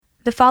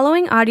The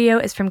following audio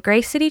is from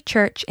Grace City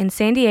Church in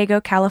San Diego,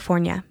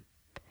 California.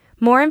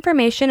 More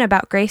information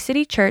about Grace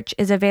City Church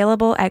is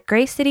available at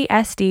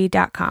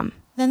gracecitysd.com.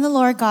 Then the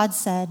Lord God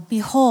said,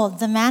 "Behold,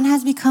 the man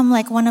has become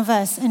like one of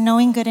us in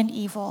knowing good and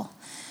evil.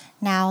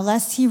 Now,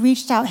 lest he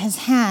reached out his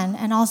hand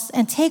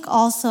and take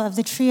also of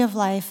the tree of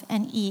life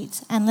and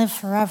eat and live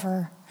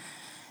forever."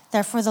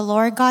 Therefore the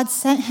Lord God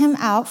sent him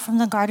out from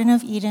the Garden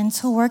of Eden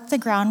to work the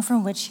ground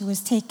from which he was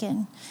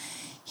taken.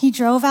 He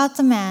drove out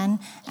the man,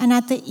 and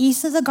at the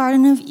east of the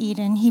Garden of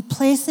Eden, he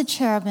placed the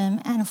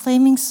cherubim and a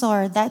flaming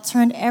sword that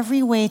turned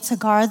every way to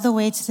guard the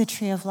way to the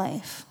tree of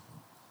life.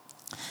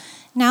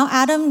 Now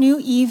Adam knew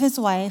Eve his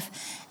wife,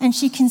 and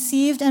she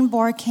conceived and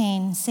bore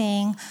Cain,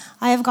 saying,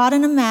 "I have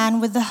gotten a man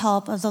with the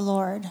help of the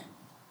Lord."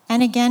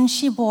 And again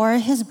she bore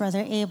his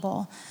brother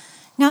Abel.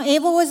 Now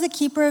Abel was the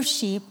keeper of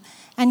sheep,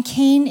 and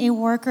Cain a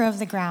worker of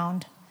the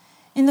ground.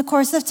 In the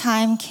course of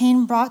time,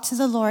 Cain brought to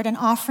the Lord an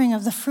offering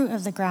of the fruit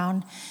of the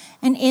ground,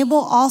 and Abel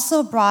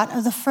also brought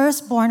of the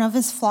firstborn of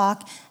his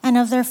flock and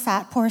of their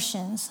fat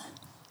portions.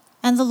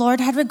 And the Lord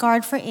had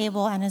regard for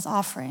Abel and his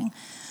offering.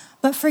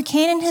 But for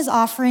Cain and his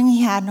offering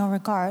he had no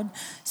regard.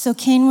 So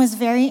Cain was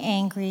very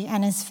angry,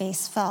 and his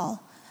face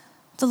fell.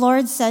 The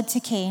Lord said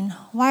to Cain,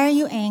 "Why are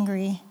you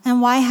angry,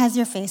 and why has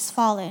your face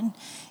fallen?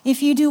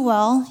 If you do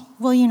well,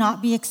 will you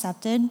not be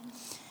accepted?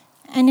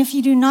 And if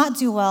you do not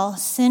do well,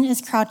 sin is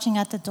crouching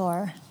at the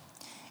door.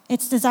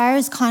 Its desire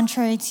is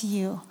contrary to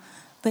you,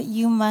 but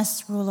you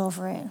must rule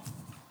over it."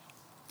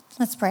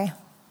 Let's pray.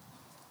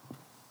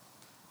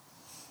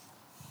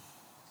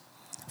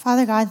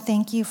 Father God,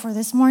 thank you for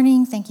this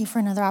morning. Thank you for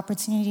another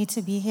opportunity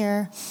to be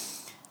here,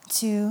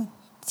 to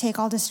take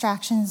all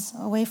distractions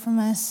away from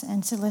us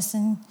and to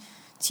listen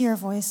to your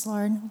voice,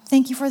 Lord.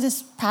 Thank you for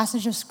this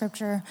passage of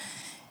scripture.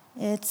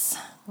 It's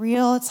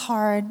real, it's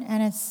hard,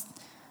 and it's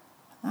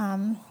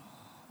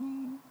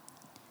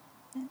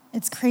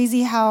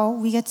crazy how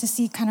we get to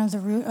see kind of the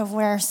root of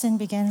where sin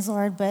begins,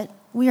 Lord, but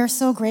we are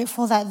so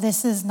grateful that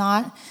this is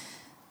not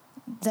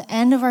the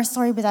end of our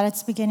story, but that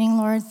it's beginning,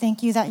 Lord.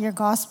 Thank you that your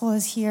gospel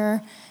is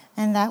here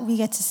and that we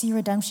get to see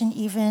redemption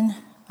even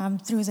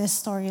through this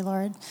story,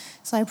 Lord.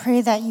 So I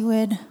pray that you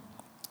would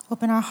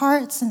open our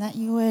hearts and that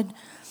you would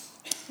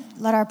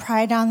let our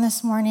pride down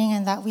this morning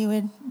and that we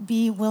would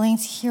be willing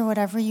to hear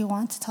whatever you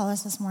want to tell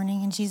us this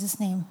morning. In Jesus'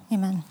 name,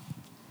 amen.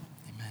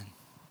 Amen.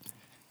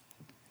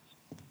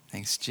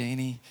 Thanks,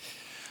 Janie.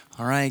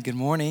 All right, good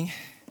morning.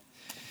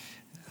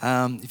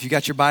 If you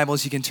got your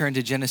Bibles, you can turn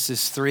to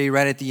Genesis 3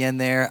 right at the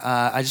end there.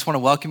 I just want to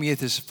welcome you if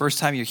this is the first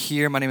time you're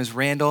here. My name is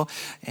Randall,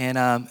 and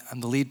I'm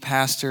the lead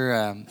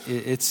pastor.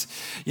 It's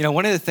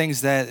one of the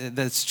things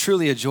that's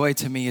truly a joy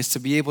to me is to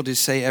be able to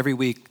say every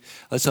week,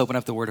 let's open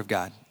up the Word of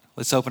God.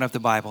 Let's open up the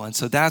Bible. And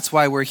so that's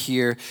why we're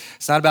here.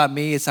 It's not about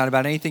me. It's not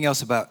about anything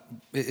else.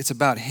 It's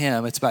about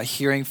Him. It's about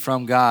hearing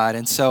from God.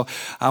 And so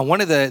one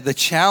of the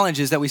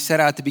challenges that we set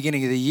out at the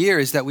beginning of the year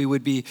is that we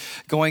would be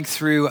going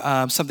through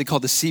something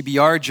called the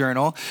CBR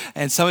Journal.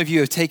 And some of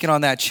you have taken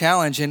on that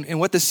challenge. And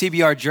what the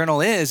CBR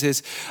Journal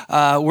is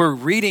we're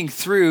reading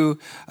through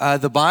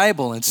the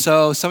Bible. And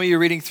so some of you are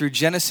reading through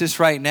Genesis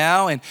right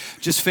now and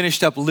just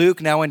finished up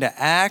Luke, now into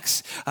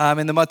Acts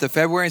in the month of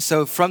February. And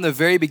so from the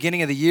very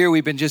beginning of the year,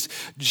 we've been just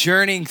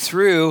journeying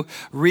through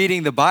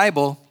reading the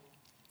Bible.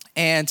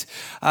 And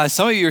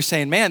some of you are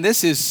saying, man,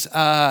 this is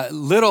a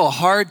little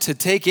hard to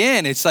take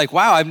in. It's like,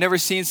 wow, I've never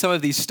seen some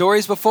of these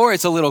stories before.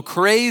 It's a little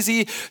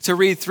crazy to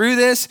read through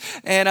this.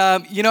 And,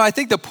 I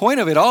think the point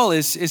of it all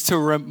is to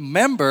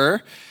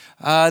remember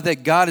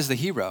that God is the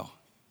hero.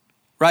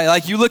 Right,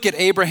 like you look at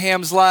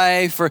Abraham's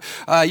life, or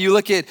you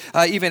look at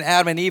even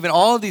Adam and Eve, and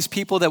all of these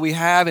people that we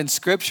have in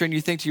Scripture, and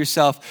you think to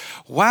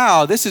yourself,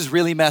 wow, this is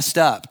really messed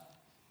up.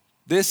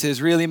 This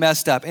is really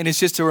messed up. And it's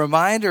just a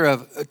reminder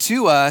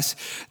to us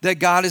that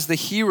God is the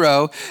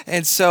hero.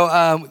 And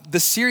so the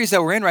series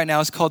that we're in right now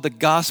is called The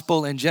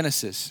Gospel in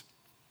Genesis.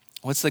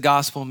 What's the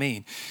gospel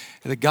mean?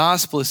 The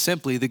gospel is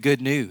simply the good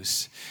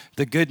news.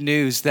 The good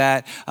news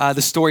that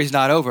the story's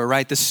not over,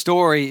 right? The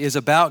story is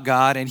about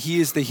God, and He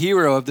is the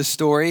hero of the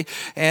story.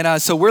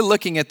 And so we're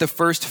looking at the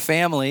first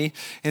family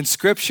in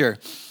Scripture.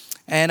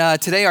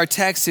 And today our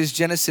text is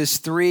Genesis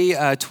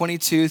 3,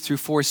 22 through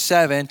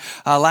 4:7.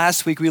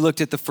 Last week we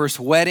looked at the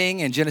first wedding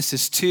in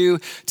Genesis 2.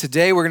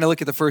 Today we're going to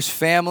look at the first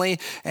family.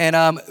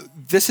 And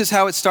this is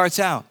how it starts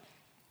out.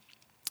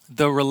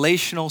 The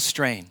relational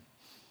strain.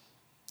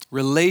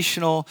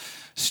 Relational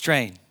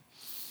strain.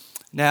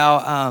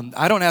 Now,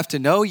 I don't have to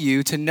know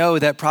you to know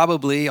that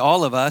probably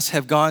all of us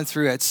have gone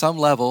through at some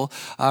level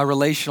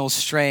relational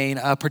strain,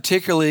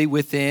 particularly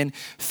within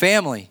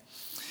family.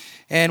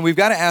 And we've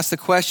got to ask the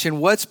question,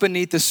 what's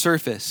beneath the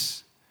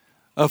surface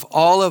of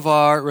all of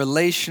our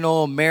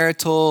relational,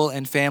 marital,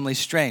 and family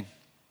strain?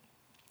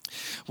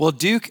 Well,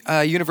 Duke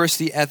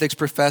University ethics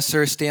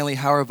professor Stanley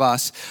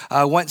Hauerwas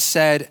once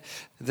said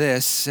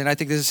this, and I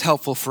think this is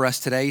helpful for us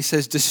today. He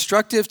says,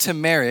 destructive to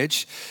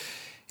marriage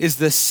is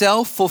the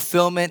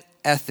self-fulfillment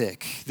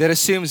ethic that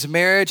assumes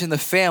marriage and the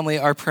family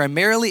are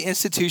primarily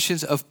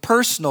institutions of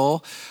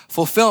personal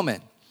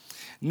fulfillment.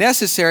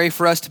 necessary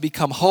for us to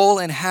become whole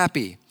and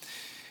happy.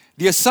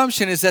 The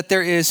assumption is that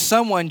there is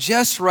someone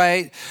just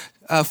right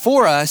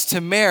for us to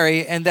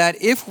marry, and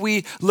that if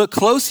we look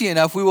closely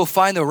enough, we will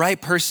find the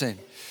right person.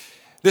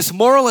 This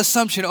moral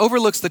assumption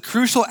overlooks the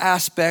crucial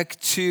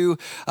aspect to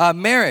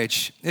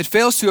marriage. It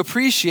fails to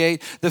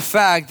appreciate the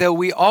fact that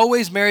we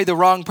always marry the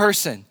wrong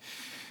person.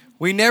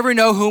 We never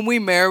know whom we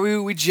marry,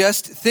 we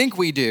just think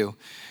we do.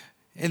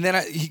 And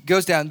then he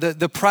goes down,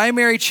 the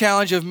primary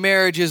challenge of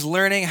marriage is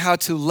learning how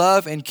to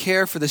love and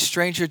care for the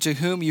stranger to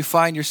whom you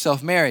find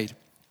yourself married.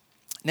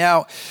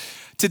 Now,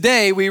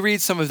 today we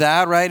read some of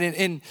that, right?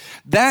 And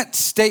that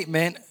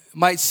statement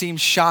might seem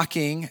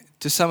shocking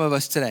to some of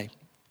us today,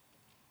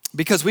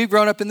 because we've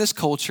grown up in this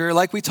culture,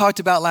 like we talked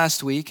about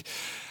last week,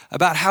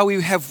 about how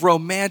we have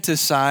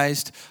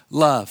romanticized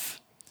love,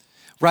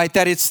 right?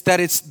 That it's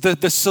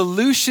the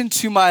solution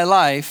to my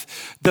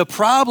life. The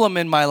problem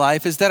in my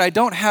life is that I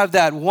don't have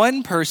that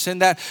one person,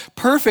 that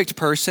perfect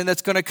person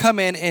that's going to come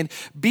in and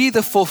be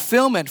the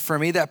fulfillment for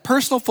me, that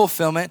personal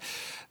fulfillment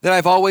that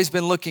I've always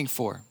been looking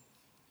for.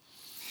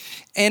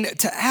 And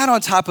to add on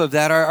top of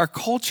that, our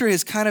culture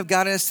has kind of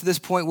gotten us to this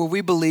point where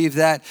we believe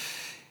that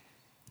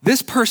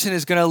this person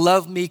is going to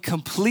love me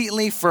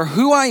completely for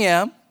who I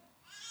am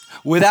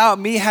without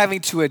me having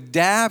to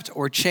adapt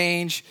or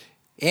change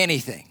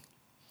anything.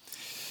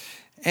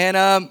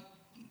 And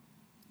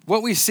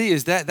what we see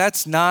is that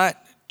that's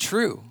not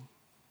true.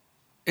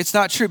 It's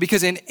not true,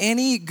 because in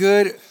any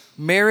good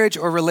marriage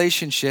or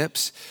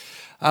relationships,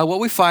 what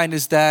we find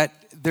is that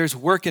there's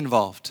work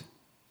involved.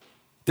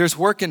 There's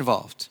work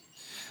involved.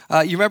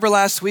 You remember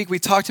last week we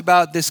talked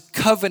about this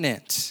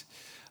covenant,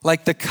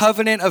 like the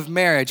covenant of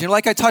marriage. And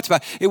like I talked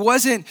about, it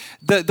wasn't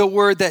the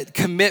word, that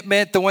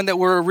commitment, the one that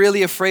we're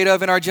really afraid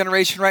of in our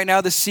generation right now,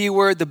 the C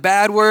word, the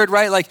bad word,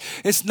 right? Like,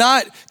 it's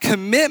not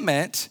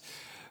commitment,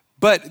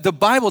 but the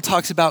Bible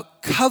talks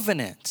about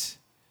covenant.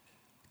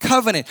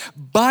 Covenant,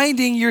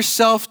 binding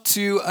yourself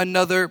to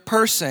another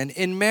person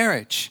in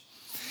marriage.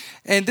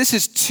 And this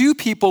is two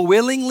people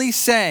willingly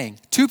saying,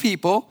 two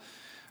people,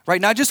 right?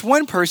 Not just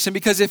one person,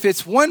 because if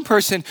it's one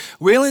person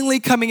willingly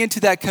coming into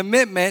that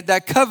commitment,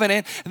 that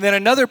covenant, and then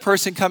another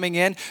person coming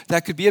in,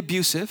 that could be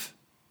abusive.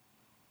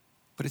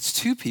 But it's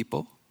two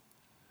people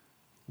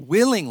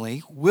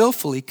willingly,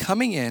 willfully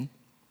coming in,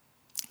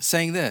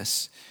 saying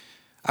this: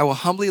 I will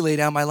humbly lay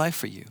down my life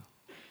for you.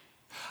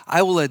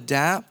 I will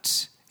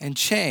adapt and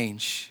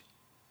change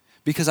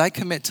because I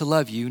commit to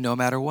love you no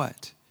matter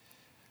what.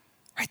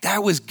 Right?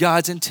 That was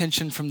God's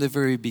intention from the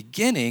very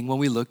beginning when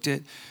we looked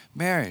at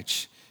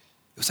marriage.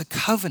 It was a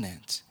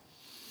covenant.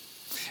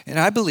 And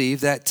I believe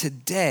that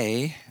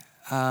today,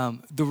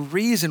 the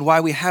reason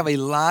why we have a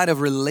lot of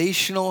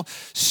relational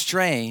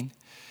strain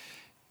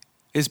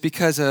is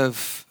because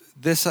of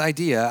this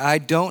idea: I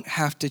don't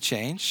have to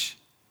change.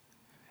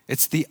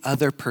 It's the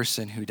other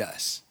person who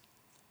does.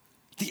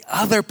 The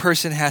other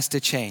person has to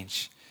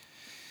change.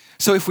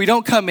 So if we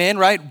don't come in,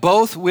 right,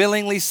 both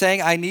willingly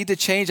saying, I need to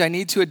change, I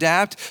need to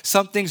adapt,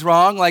 something's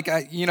wrong, like,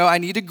 I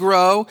need to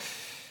grow,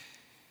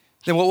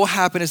 then what will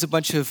happen is a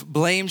bunch of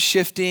blame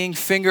shifting,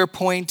 finger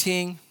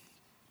pointing.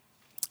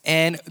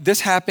 And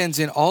this happens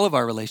in all of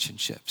our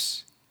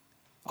relationships,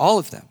 all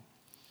of them.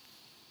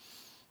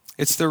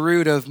 It's the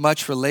root of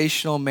much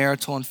relational,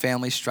 marital, and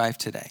family strife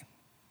today.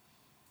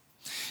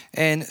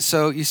 And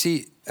so you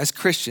see, as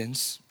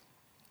Christians,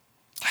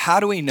 how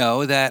do we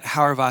know that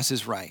Hauerwas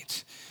is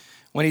right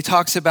when he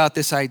talks about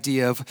this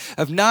idea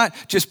of not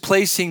just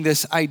placing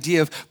this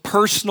idea of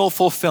personal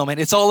fulfillment?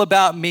 It's all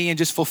about me and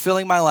just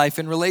fulfilling my life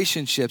in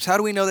relationships. How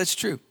do we know that's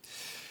true?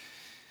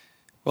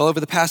 Well, over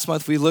the past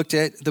month, we looked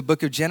at the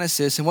book of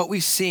Genesis, and what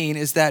we've seen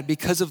is that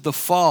because of the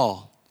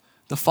fall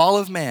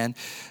of man,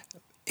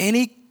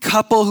 any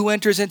couple who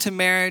enters into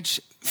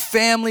marriage,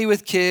 family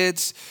with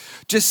kids,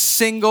 just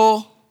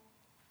single,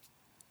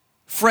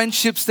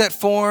 friendships that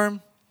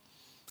form,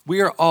 we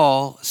are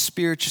all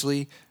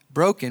spiritually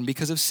broken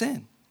because of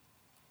sin,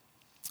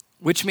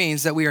 which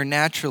means that we are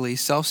naturally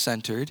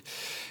self-centered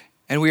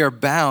and we are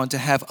bound to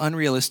have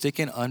unrealistic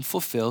and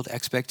unfulfilled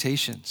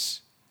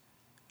expectations,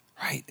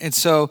 right? And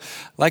so,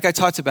 like I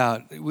talked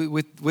about,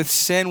 with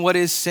sin, what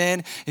is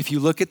sin? If you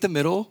look at the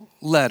middle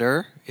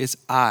letter, it's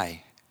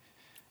I.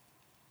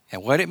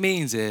 And what it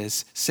means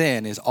is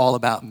sin is all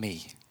about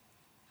me.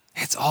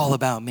 It's all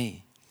about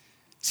me.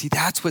 See,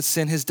 that's what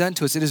sin has done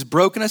to us. It has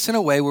broken us in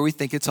a way where we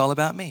think it's all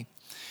about me.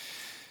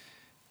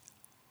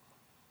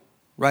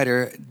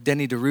 Writer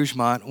Denis de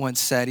Rougemont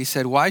once said, he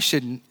said, why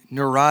should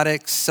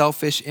neurotic,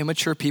 selfish,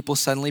 immature people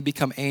suddenly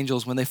become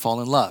angels when they fall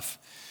in love?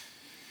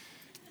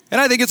 And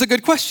I think it's a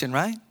good question,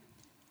 right?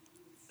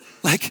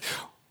 Like,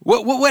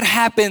 what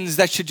happens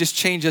that should just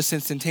change us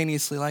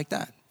instantaneously like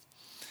that?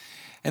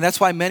 And that's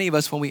why many of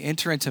us, when we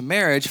enter into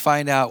marriage,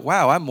 find out,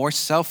 wow, I'm more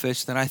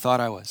selfish than I thought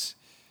I was.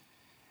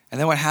 And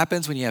then what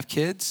happens when you have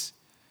kids?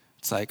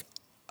 It's like,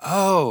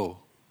 oh,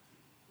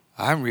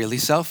 I'm really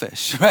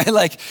selfish, right?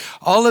 Like,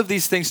 all of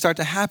these things start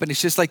to happen.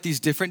 It's just like these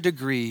different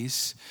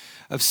degrees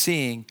of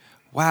seeing,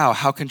 wow,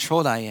 how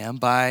controlled I am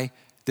by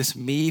this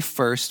me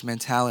first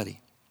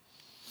mentality.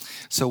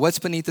 So what's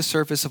beneath the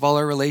surface of all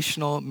our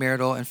relational,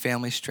 marital, and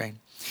family strain?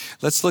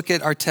 Let's look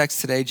at our text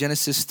today,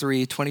 Genesis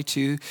 3,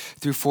 22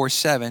 through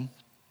 4:7.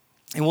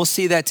 And we'll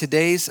see that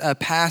today's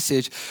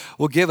passage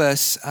will give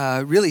us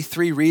really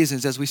three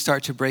reasons as we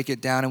start to break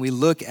it down and we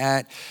look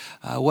at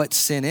what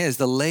sin is,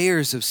 the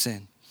layers of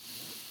sin.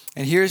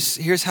 And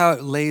here's how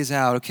it lays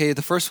out, okay?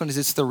 The first one is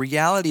it's the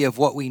reality of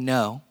what we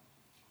know.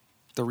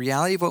 The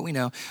reality of what we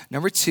know.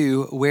 Number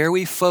two, where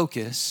we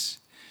focus.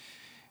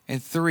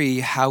 And three,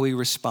 how we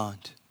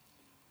respond.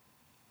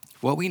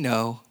 What we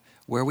know,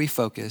 where we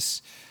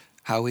focus,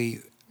 how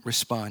we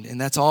respond.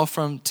 And that's all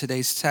from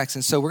today's text.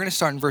 And so we're going to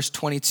start in verse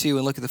 22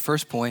 and look at the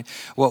first point,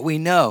 what we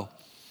know.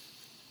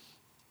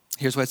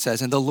 Here's what it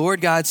says. And the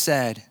Lord God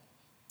said,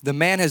 the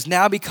man has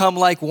now become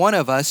like one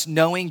of us,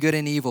 knowing good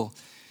and evil.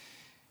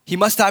 He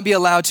must not be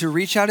allowed to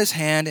reach out his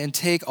hand and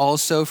take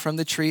also from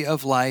the tree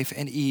of life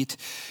and eat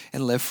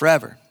and live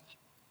forever.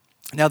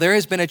 Now, there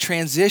has been a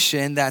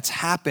transition that's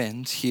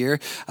happened here.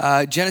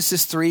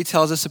 Genesis 3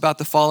 tells us about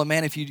the fall of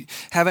man. If you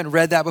haven't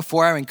read that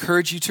before, I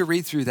encourage you to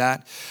read through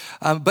that.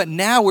 But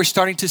now we're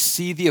starting to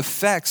see the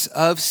effects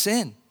of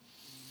sin.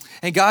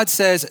 And God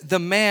says, the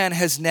man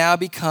has now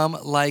become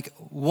like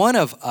one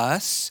of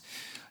us,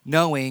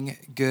 knowing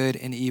good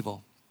and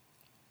evil.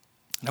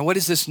 Now, what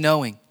is this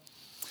knowing?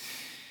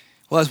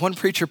 Well, as one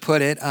preacher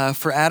put it,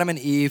 for Adam and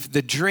Eve,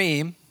 the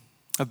dream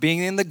of being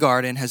in the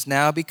garden has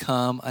now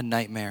become a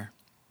nightmare.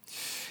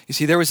 You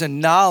see, there was a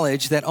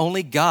knowledge that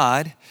only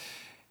God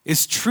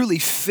is truly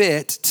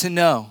fit to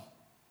know.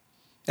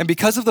 And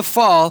because of the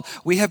fall,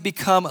 we have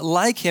become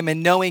like him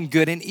in knowing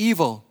good and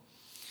evil.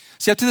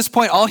 See, up to this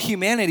point, all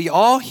humanity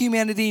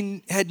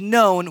had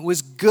known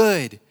was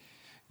good,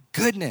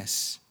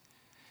 goodness.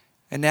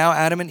 And now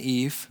Adam and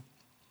Eve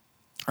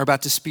are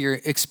about to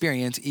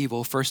experience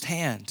evil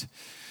firsthand.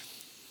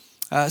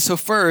 So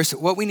first,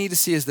 what we need to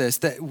see is this,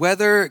 that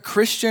whether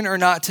Christian or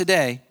not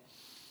today,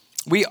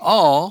 we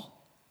all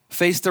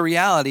face the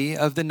reality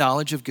of the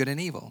knowledge of good and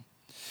evil.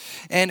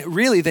 And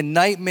really the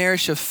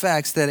nightmarish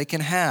effects that it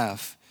can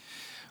have,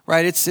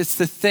 right? It's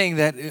the thing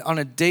that on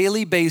a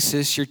daily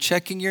basis, you're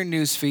checking your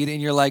news feed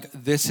and you're like,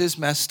 this is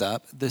messed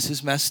up, this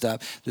is messed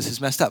up, this is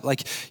messed up.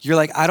 Like, you're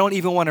like, I don't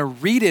even want to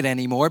read it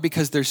anymore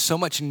because there's so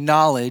much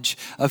knowledge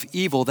of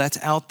evil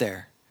that's out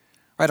there,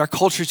 right? Our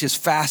culture is just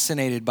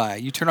fascinated by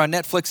it. You turn on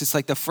Netflix, it's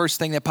like the first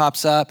thing that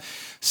pops up,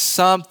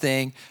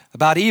 something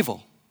about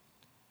evil.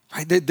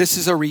 Right? This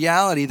is a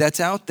reality that's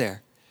out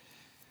there.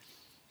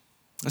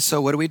 So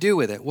what do we do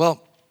with it?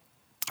 Well,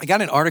 I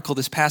got an article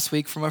this past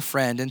week from a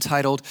friend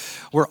entitled,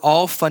 We're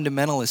All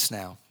Fundamentalists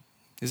Now.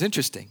 It's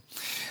interesting.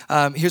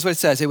 Here's what it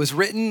says. It was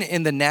written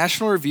in the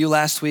National Review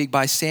last week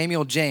by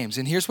Samuel James.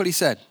 And here's what he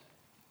said.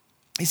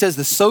 He says,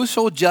 the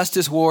social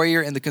justice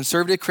warrior and the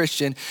conservative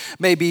Christian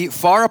may be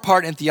far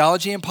apart in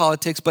theology and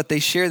politics, but they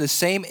share the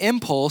same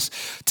impulse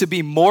to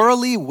be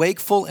morally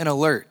wakeful and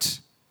alert.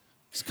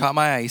 It's caught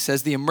my eye. He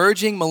says, the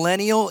emerging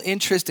millennial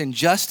interest in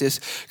justice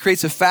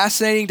creates a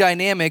fascinating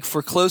dynamic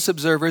for close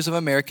observers of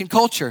American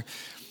culture.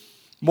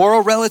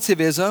 Moral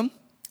relativism,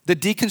 the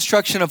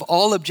deconstruction of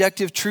all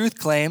objective truth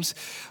claims,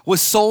 was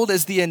sold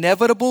as the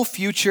inevitable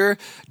future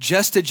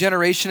just a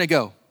generation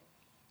ago.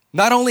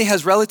 Not only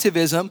has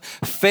relativism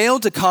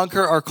failed to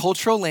conquer our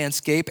cultural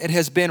landscape, it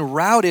has been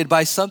routed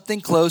by something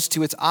close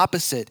to its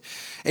opposite,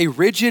 a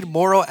rigid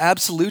moral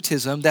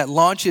absolutism that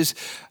launches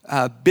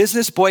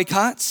business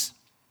boycotts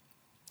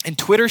and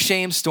Twitter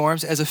shame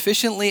storms as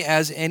efficiently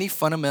as any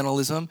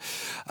fundamentalism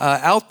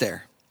out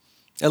there.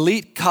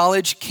 Elite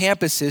college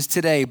campuses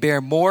today bear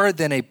more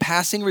than a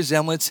passing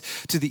resemblance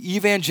to the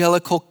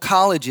evangelical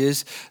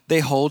colleges they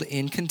hold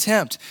in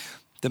contempt.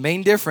 The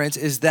main difference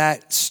is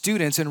that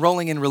students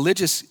enrolling in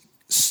religious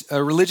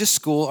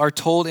school are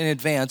told in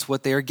advance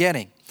what they are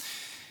getting.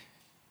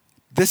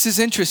 This is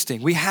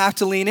interesting. We have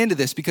to lean into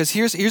this because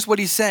here's what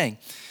he's saying.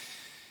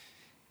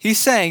 He's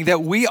saying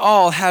that we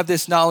all have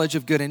this knowledge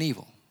of good and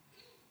evil.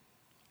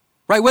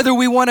 Right? Whether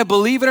we want to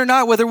believe it or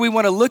not, whether we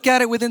want to look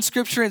at it within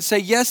Scripture and say,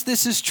 yes,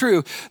 this is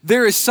true,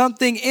 there is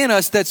something in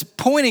us that's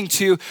pointing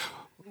to,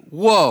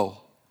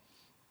 whoa,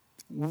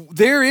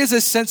 there is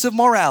a sense of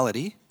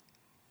morality,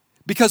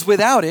 because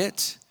without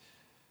it,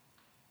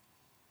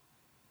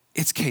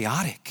 it's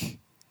chaotic.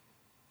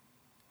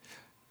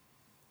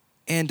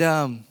 And,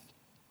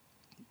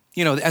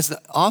 as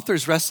the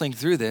author's wrestling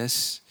through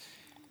this,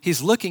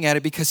 he's looking at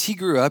it because he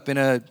grew up in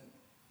an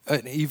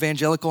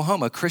evangelical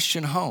home, a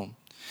Christian home.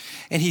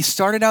 And he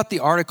started out the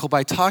article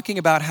by talking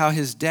about how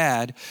his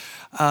dad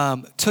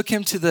took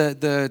him to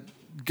the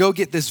go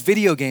get this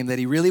video game that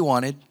he really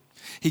wanted.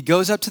 He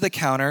goes up to the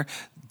counter.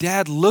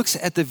 Dad looks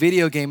at the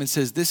video game and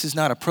says, this is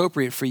not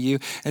appropriate for you.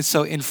 And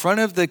so in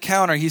front of the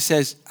counter, he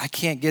says, I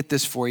can't get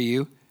this for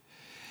you.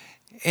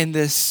 And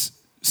this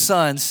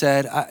son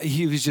said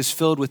he was just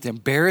filled with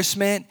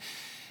embarrassment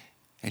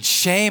and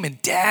shame. And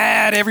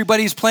Dad,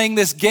 everybody's playing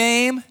this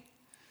game.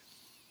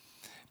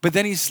 But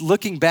then he's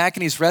looking back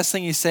and he's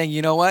wrestling. He's saying,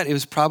 you know what? It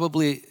was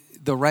probably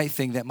the right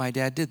thing that my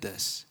dad did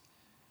this.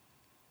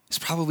 It's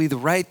probably the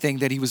right thing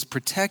that he was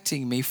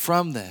protecting me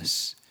from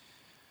this.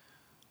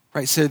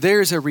 right? So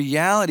there's a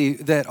reality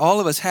that all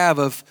of us have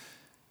of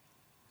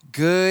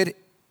good,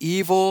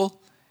 evil,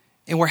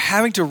 and we're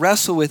having to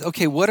wrestle with,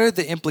 okay, what are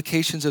the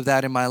implications of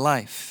that in my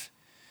life?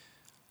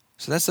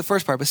 So that's the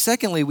first part. But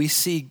secondly, we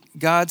see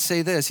God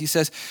say this. He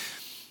says,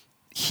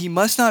 he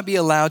must not be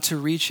allowed to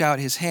reach out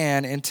his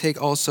hand and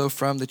take also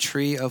from the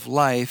tree of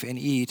life and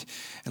eat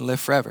and live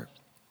forever.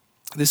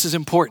 This is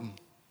important.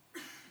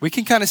 We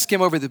can kind of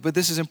skim over this, but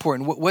this is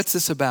important. What's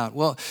this about?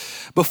 Well,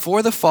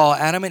 before the fall,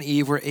 Adam and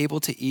Eve were able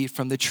to eat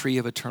from the tree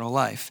of eternal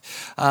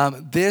life.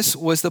 This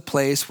was the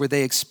place where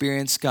they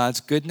experienced God's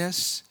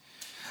goodness.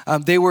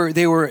 They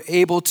were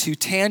able to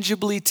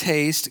tangibly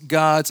taste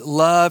God's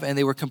love, and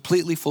they were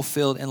completely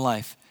fulfilled in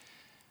life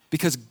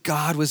because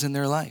God was in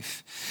their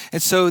life.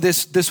 And so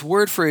this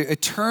word for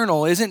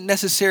eternal isn't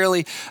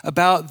necessarily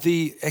about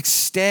the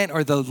extent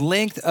or the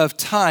length of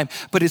time,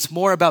 but it's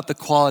more about the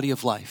quality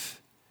of life.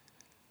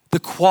 The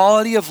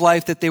quality of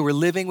life that they were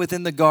living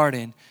within the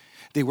garden,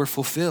 they were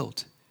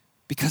fulfilled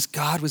because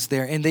God was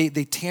there, and they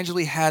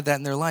tangibly had that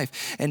in their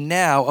life. And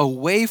now,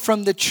 away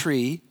from the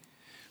tree,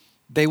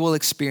 they will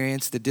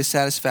experience the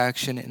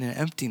dissatisfaction and the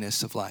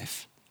emptiness of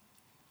life.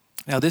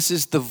 Now, this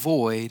is the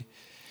void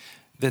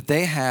that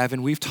they have,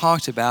 and we've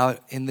talked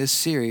about in this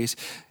series,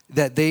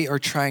 that they are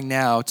trying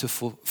now to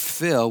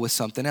fulfill with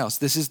something else.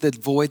 This is the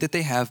void that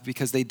they have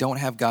because they don't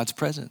have God's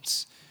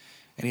presence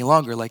any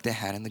longer like they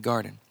had in the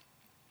garden.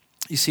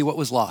 You see, what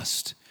was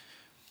lost?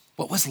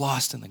 What was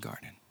lost in the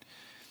garden?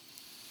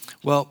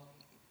 Well,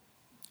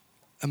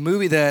 a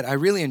movie that I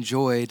really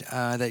enjoyed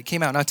that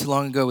came out not too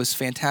long ago was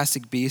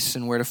Fantastic Beasts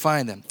and Where to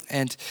Find Them.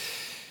 And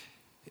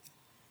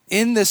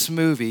in this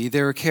movie,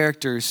 there are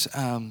characters.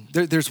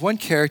 There's one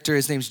character,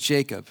 his name's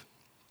Jacob.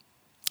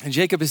 And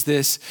Jacob is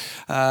this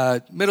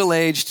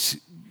middle-aged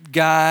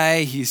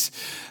guy. He's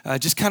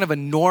just kind of a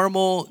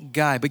normal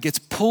guy, but gets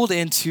pulled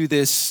into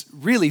this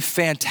really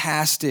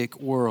fantastic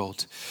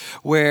world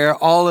where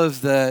all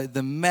of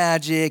the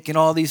magic and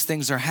all these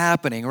things are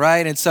happening,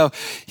 right? And so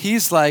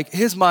he's like,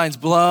 his mind's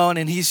blown,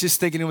 and he's just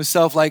thinking to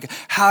himself, like,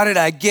 how did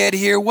I get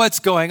here? What's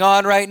going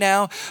on right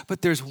now?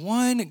 But there's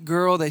one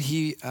girl that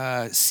he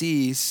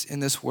sees in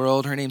this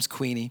world. Her name's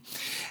Queenie,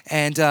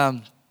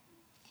 and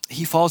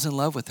he falls in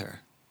love with her.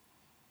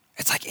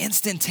 It's like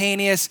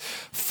instantaneous,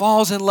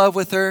 falls in love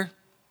with her,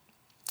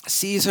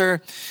 sees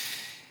her.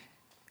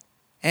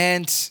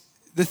 And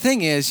the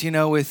thing is,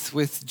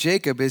 with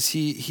Jacob is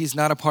he's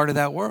not a part of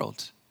that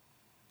world.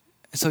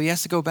 So he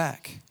has to go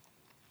back.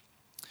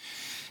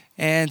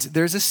 And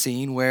there's a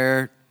scene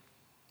where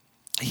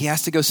he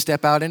has to go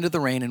step out into the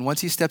rain. And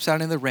once he steps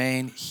out in the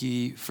rain,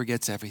 he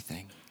forgets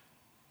everything.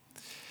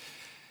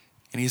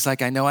 And he's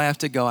like, I know I have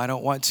to go. I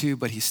don't want to,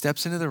 but he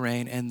steps into the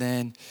rain, and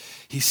then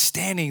he's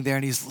standing there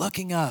and he's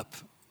looking up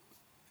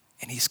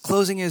and he's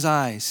closing his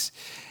eyes.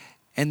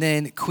 And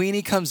then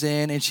Queenie comes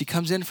in, and she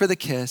comes in for the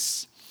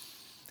kiss,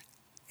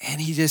 and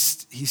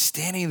he's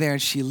standing there,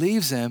 and she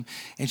leaves him,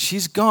 and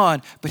she's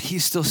gone, but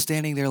he's still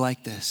standing there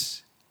like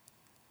this.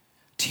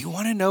 Do you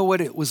want to know what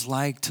it was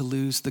like to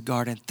lose the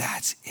garden?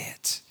 That's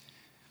it.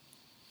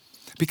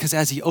 Because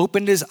as he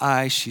opened his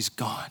eyes, she's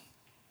gone.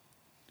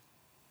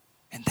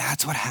 And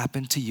that's what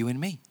happened to you and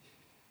me.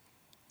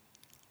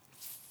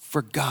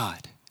 For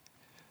God,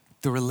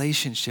 the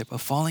relationship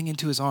of falling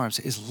into his arms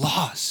is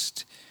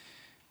lost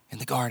in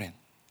the garden.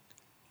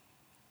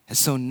 And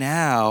so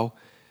now,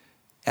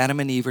 Adam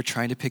and Eve are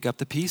trying to pick up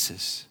the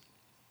pieces.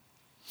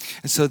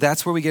 And so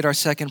that's where we get our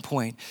second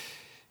point.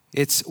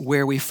 It's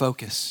where we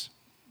focus.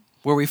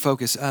 Where we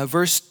focus.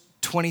 Verse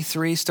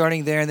 23,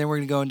 starting there, and then we're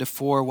going to go into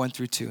 4, 1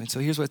 through 2. And so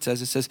here's what it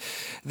says. It says,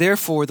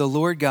 therefore the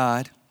Lord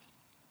God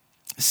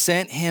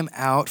sent him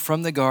out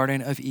from the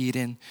Garden of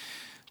Eden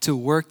to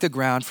work the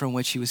ground from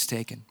which he was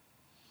taken.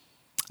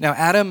 Now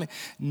Adam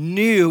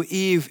knew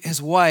Eve,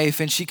 his wife,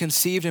 and she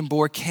conceived and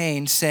bore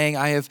Cain, saying,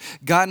 I have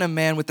gotten a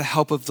man with the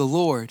help of the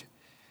Lord.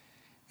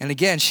 And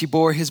again, she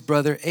bore his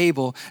brother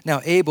Abel.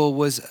 Now Abel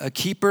was a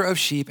keeper of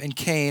sheep, and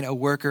Cain a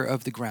worker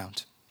of the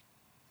ground.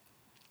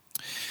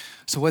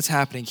 So what's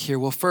happening here?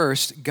 Well,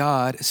 first,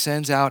 God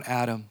sends out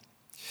Adam.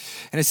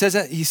 And it says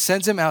that he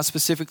sends him out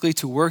specifically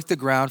to work the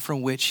ground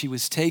from which he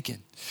was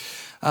taken.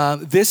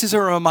 This is a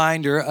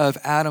reminder of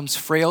Adam's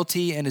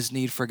frailty and his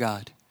need for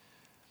God.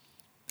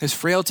 His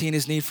frailty and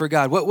his need for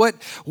God.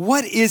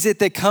 What is it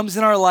that comes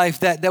in our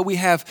life that we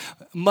have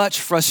much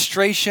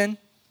frustration,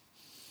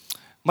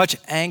 much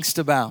angst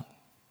about?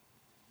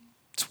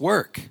 It's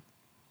work.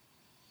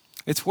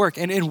 It's work.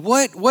 And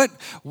what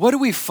do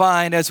we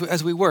find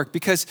as we work?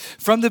 Because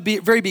from the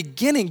very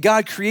beginning,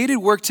 God created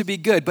work to be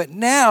good. But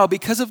now,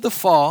 because of the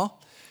fall,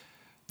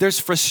 there's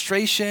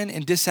frustration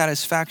and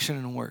dissatisfaction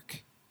in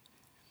work.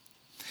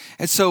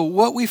 And so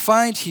what we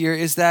find here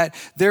is that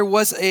there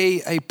was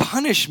a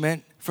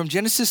punishment from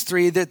Genesis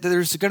 3 that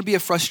there's going to be a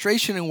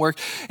frustration in work.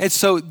 And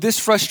so this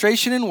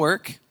frustration in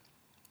work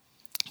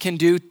can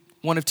do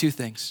one of two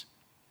things.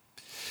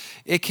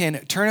 It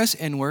can turn us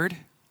inward,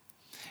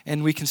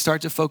 and we can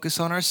start to focus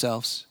on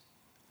ourselves,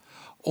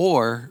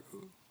 or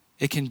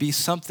it can be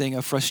something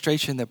of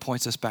frustration that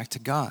points us back to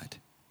God.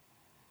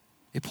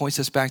 It points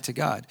us back to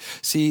God.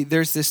 See,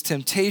 there's this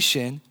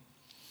temptation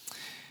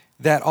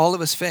that all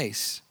of us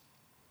face.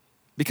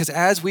 Because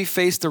as we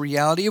face the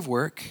reality of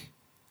work,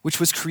 which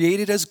was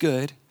created as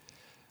good,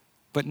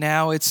 but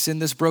now it's in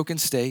this broken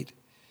state,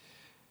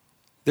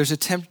 there's a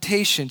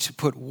temptation to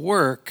put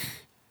work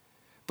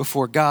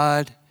before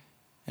God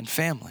and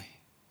family.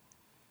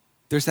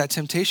 There's that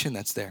temptation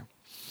that's there.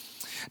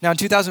 Now in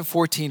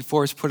 2014,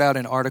 Forbes put out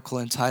an article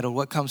entitled,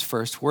 "What Comes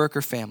First, Work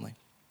or Family?"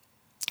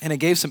 And it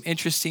gave some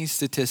interesting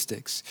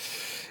statistics.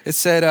 It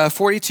said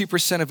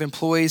 42% of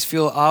employees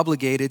feel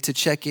obligated to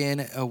check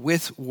in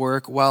with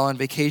work while on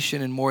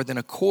vacation, and more than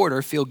a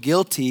quarter feel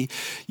guilty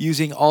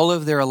using all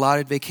of their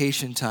allotted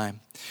vacation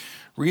time.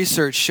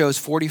 Research shows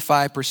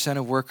 45%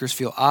 of workers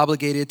feel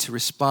obligated to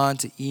respond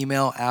to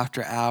email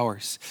after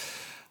hours.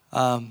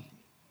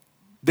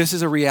 This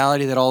is a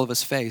reality that all of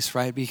us face,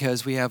 right?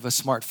 Because we have a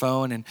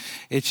smartphone and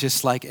it's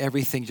just like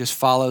everything just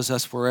follows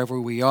us wherever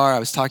we are. I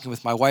was talking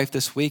with my wife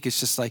this week.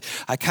 It's just like,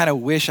 I kind of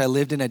wish I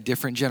lived in a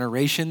different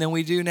generation than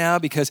we do now,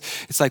 because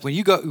it's like when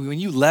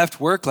you left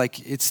work,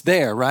 like it's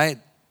there, right?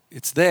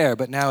 It's there,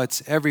 but now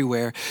it's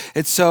everywhere.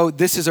 And so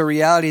this is a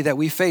reality that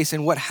we face.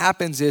 And what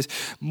happens is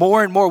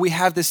more and more we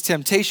have this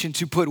temptation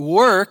to put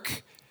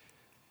work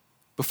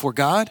before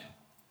God,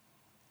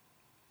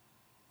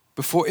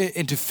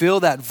 and to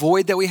fill that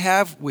void that we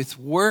have with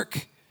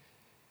work,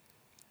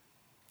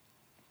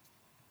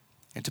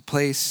 and to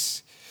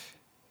place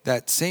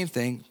that same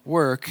thing,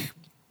 work,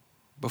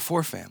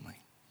 before family.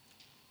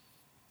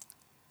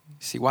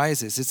 See, why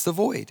is this? It's the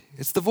void.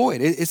 It's the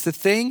void. It's the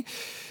thing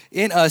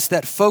in us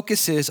that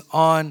focuses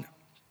on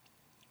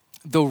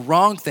the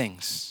wrong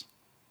things,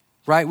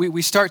 right?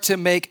 We start to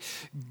make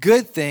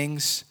good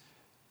things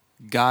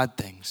God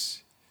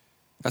things.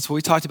 That's what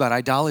we talked about,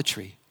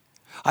 idolatry.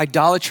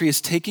 Idolatry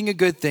is taking a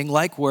good thing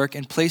like work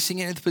and placing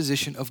it in the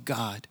position of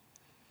God.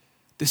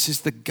 This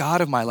is the God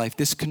of my life.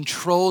 This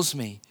controls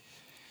me.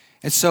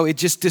 And so it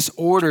just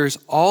disorders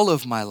all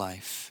of my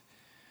life.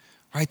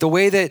 Right? The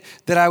way that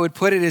I would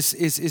put it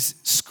is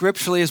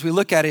scripturally, as we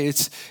look at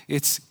it,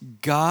 it's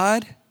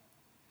God,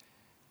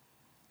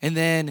 and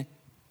then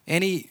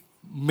any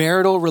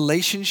marital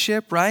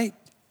relationship, right?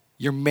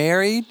 You're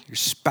married, your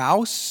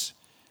spouse,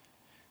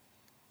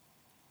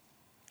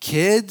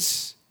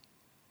 kids,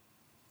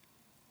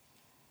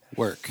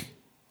 work.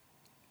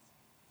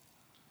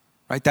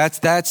 Right?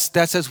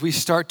 That's as we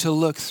start to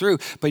look through.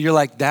 But you're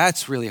like,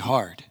 that's really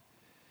hard.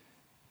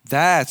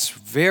 That's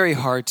very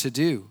hard to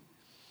do.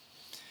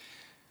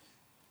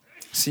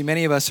 See,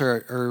 many of us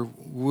are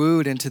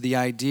wooed into the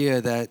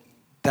idea that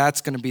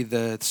that's going to be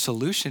the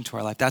solution to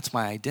our life. That's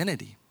my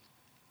identity.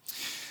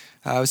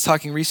 I was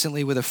talking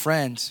recently with a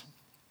friend,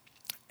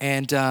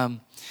 and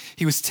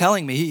he was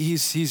telling me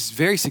he's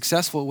very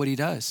successful at what he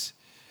does.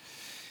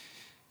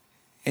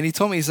 And he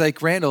told me, he's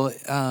like, Randall,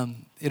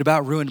 it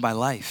about ruined my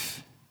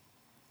life.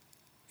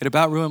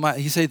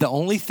 He said, the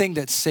only thing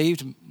that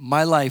saved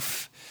my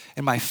life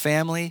and my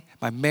family,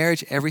 my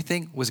marriage,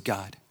 everything was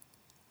God.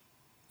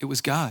 It was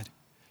God.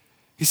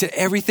 He said,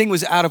 everything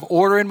was out of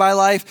order in my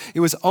life.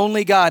 It was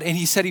only God. And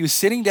he said he was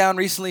sitting down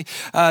recently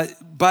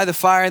by the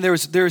fire, and there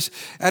was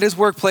at his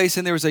workplace,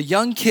 and there was a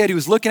young kid who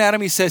was looking at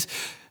him. He says,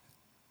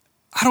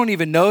 I don't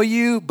even know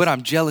you, but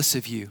I'm jealous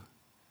of you.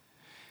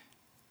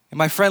 And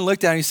my friend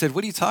looked at him and he said,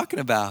 what are you talking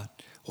about?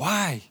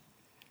 Why?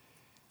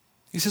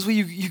 He says, well,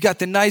 you got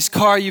the nice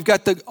car, you've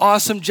got the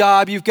awesome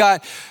job, you've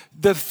got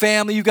the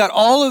family, you've got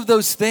all of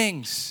those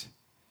things.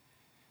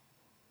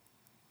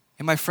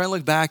 And my friend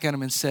looked back at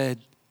him and said,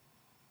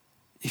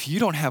 if you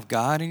don't have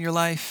God in your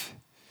life,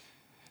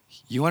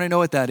 you want to know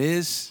what that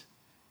is?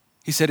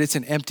 He said, it's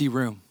an empty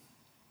room.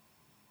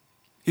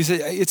 He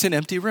said, it's an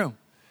empty room.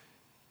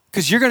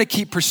 Because you're going to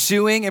keep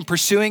pursuing and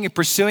pursuing and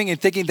pursuing and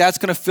thinking that's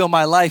going to fill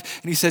my life.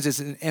 And he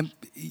says,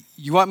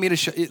 you want me to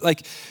show,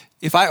 like,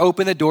 if I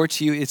open the door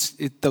to you,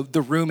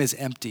 the room is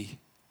empty.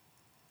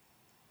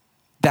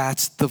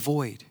 That's the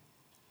void.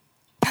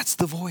 That's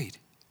the void.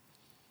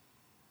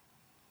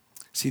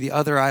 See, the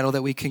other idol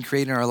that we can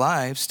create in our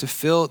lives to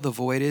fill the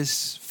void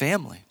is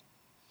family.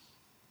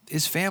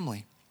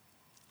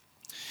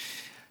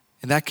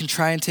 And that can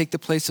try and take the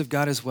place of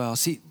God as well.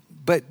 See,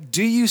 but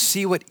do you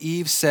see what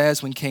Eve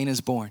says when Cain is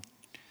born?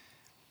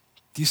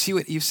 Do you see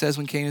what Eve says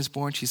when Cain is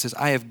born? She says,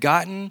 I have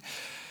gotten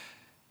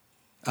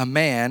a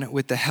man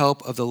with the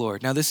help of the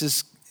Lord. Now, this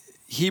is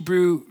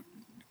Hebrew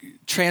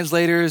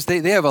translators.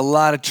 They have a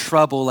lot of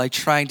trouble like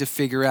trying to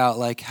figure out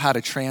like how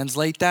to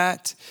translate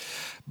that.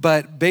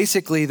 But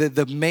basically,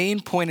 the main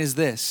point is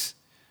this.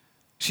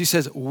 She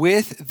says,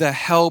 with the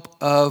help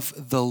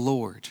of the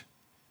Lord.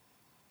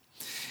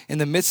 In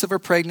the midst of her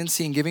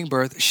pregnancy and giving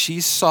birth, she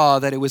saw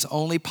that it was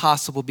only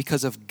possible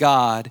because of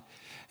God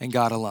and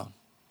God alone.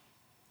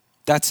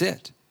 That's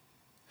it.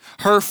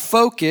 Her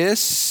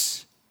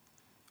focus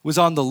was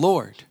on the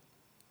Lord.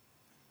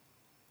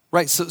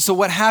 Right? So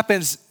what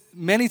happens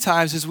many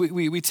times is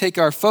we take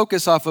our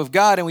focus off of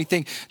God and we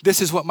think,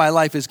 this is what my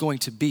life is going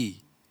to be.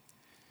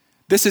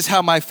 This is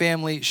how my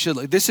family should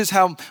look. This is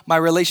how my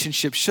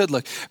relationship should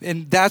look.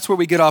 And that's where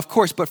we get off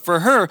course. But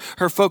for her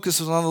focus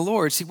was on the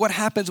Lord. See, what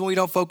happens when we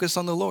don't focus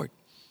on the Lord?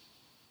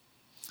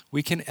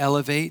 We can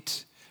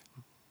elevate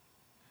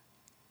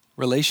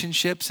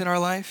relationships in our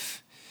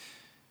life.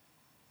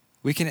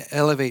 We can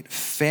elevate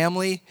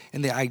family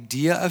and the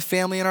idea of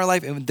family in our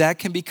life, and that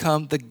can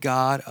become the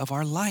God of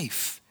our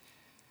life.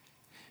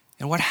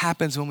 And what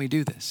happens when we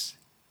do this?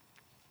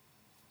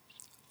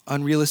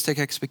 Unrealistic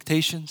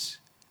expectations.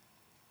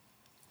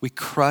 We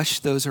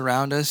crush those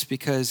around us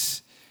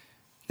because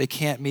they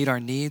can't meet our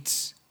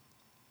needs.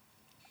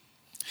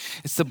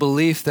 It's the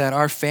belief that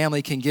our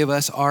family can give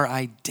us our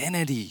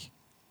identity.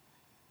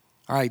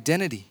 Our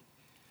identity.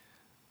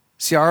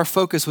 See, our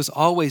focus was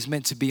always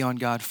meant to be on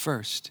God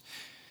first.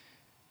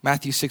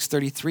 Matthew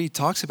 6:33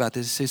 talks about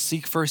this. It says,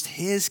 seek first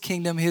his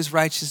kingdom, his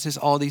righteousness,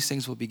 all these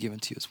things will be given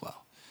to you as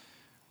well.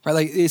 Right?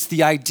 Like, it's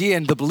the idea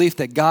and the belief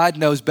that God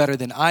knows better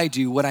than I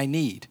do what I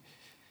need.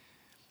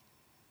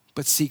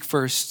 But seek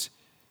first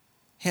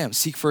him.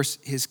 Seek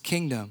first his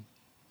kingdom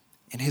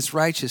and his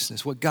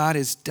righteousness, what God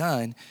has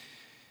done,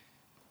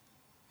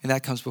 and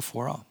that comes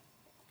before all.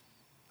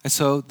 And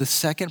so the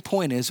second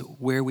point is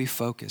where we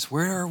focus.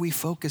 Where are we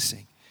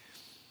focusing?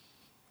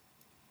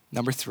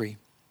 Number 3,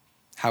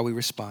 how we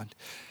respond.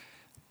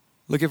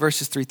 Look at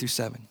verses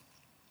 3-7.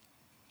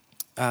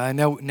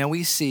 Now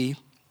we see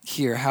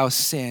here how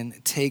sin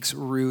takes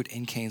root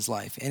in Cain's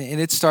life. And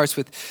it starts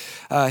with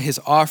his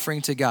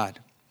offering to God.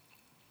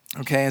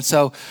 Okay, and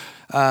so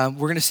we're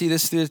going to see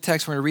this through the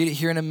text. We're going to read it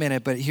here in a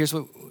minute, but here's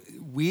what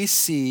we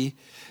see,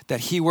 that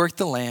he worked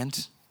the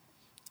land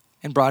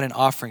and brought an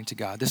offering to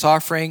God. This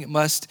offering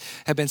must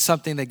have been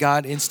something that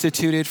God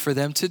instituted for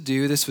them to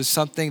do. This was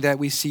something that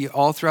we see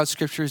all throughout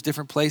scriptures,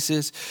 different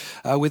places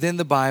within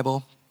the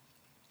Bible.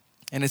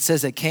 And it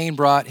says that Cain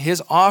brought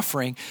his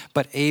offering,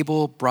 but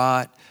Abel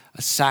brought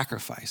a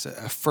sacrifice,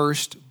 a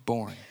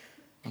firstborn.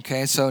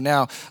 Okay, so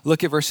now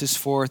look at verses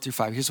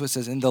 4-5. Here's what it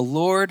says. And the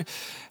Lord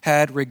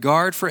had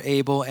regard for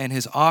Abel and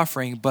his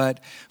offering, but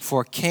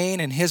for Cain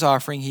and his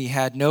offering he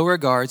had no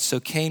regard. So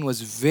Cain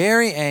was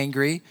very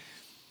angry,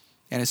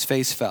 and his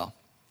face fell.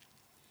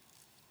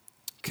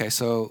 Okay,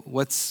 so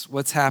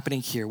what's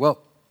happening here?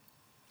 Well,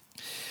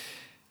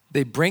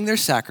 they bring their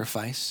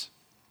sacrifice,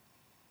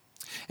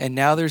 and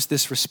now there's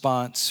this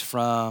response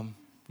from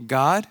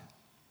God,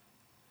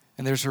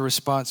 and there's a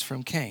response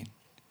from Cain.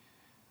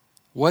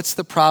 What's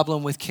the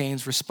problem with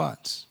Cain's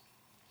response?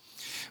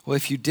 Well,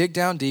 if you dig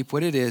down deep,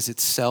 what it is,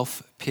 it's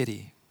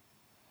self-pity.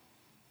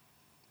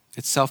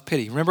 It's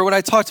self-pity. Remember what I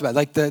talked about,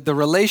 like the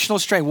relational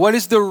strain. What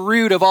is the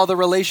root of all the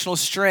relational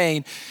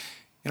strain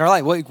in our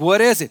life?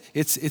 What is it?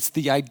 It's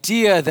the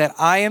idea that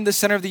I am the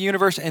center of the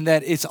universe and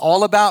that it's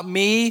all about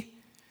me.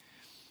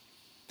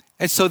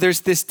 And so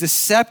there's this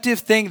deceptive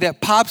thing that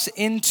pops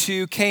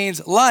into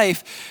Cain's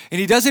life, and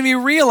he doesn't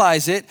even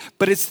realize it,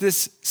 but it's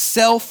this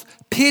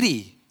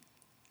self-pity.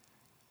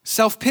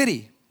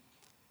 Self-pity.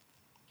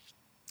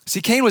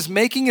 See, Cain was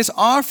making his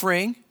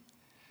offering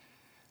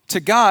to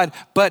God,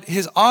 but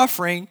his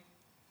offering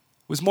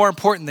was more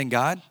important than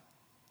God.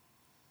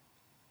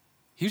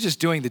 He was just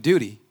doing the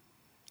duty,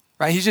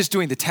 right? He's just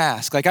doing the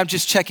task. Like, I'm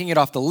just checking it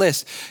off the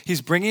list.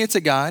 He's bringing it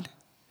to God.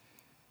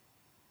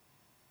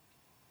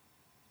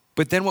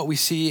 But then what we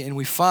see and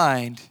we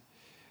find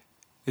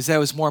is that it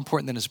was more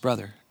important than his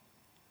brother.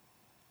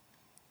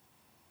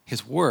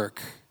 His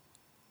work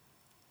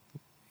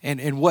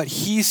and what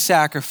he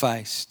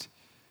sacrificed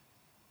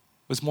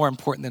was more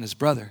important than his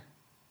brother.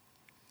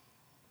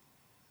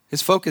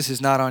 His focus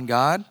is not on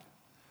God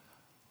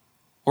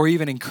or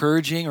even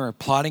encouraging or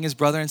applauding his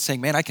brother and saying,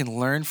 man, I can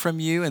learn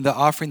from you and the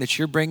offering that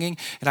you're bringing,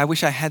 and I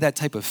wish I had that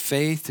type of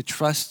faith to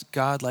trust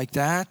God like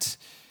that.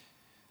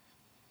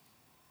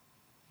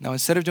 Now,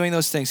 instead of doing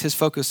those things, his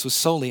focus was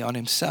solely on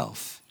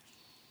himself.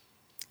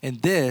 And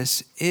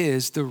this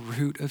is the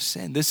root of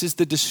sin. This is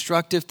the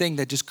destructive thing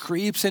that just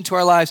creeps into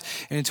our lives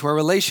and into our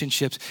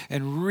relationships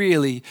and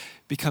really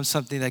becomes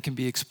something that can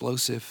be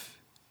explosive.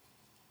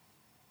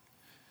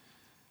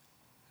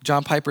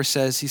 John Piper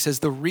says,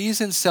 the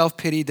reason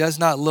self-pity does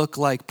not look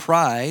like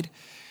pride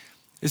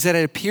is that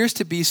it appears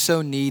to be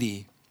so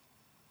needy.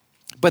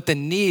 But the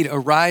need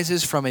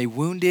arises from a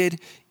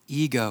wounded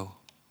ego.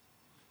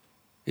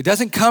 It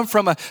doesn't come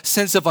from a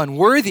sense of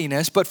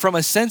unworthiness, but from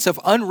a sense of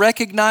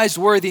unrecognized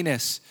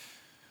worthiness.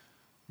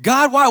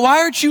 God,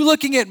 why aren't you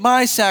looking at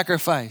my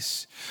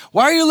sacrifice?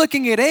 Why are you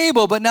looking at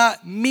Abel but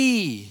not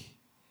me?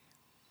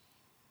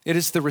 It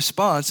is the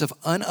response of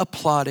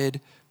unapplauded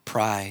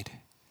pride.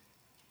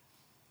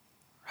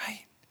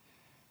 Right?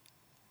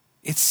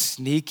 It's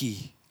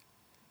sneaky.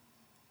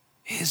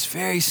 It is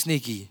very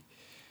sneaky.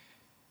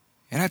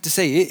 And I have to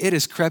say, it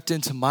has crept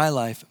into my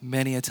life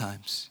many a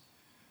times.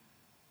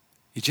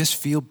 You just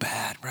feel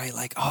bad, right?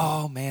 Like,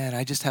 oh man,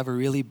 I just have a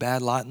really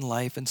bad lot in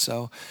life, and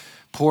so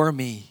poor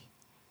me.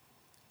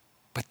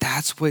 But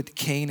that's what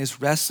Cain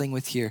is wrestling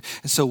with here.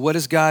 And so what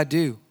does God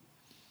do?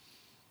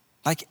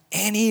 Like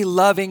any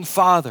loving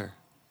father,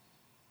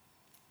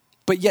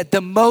 but yet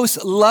the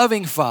most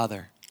loving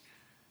father,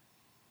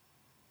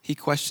 he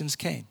questions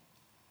Cain.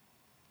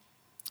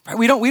 Right?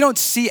 We don't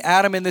see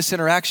Adam in this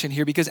interaction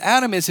here because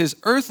Adam is his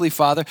earthly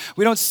father.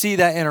 We don't see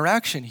that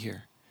interaction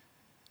here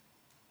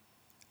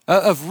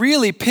of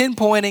really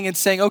pinpointing and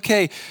saying,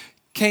 okay,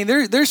 Cain,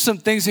 there's some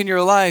things in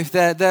your life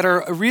that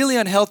are really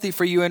unhealthy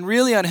for you and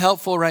really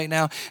unhelpful right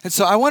now. And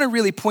so I want to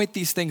really point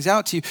these things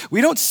out to you. We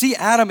don't see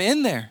Adam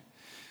in there.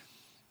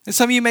 And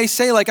some of you may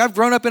say, like, I've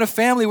grown up in a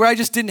family where I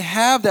just didn't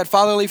have that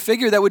fatherly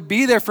figure that would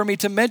be there for me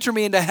to mentor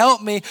me and to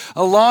help me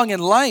along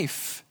in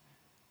life.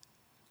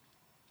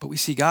 But we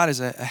see God as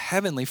a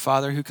heavenly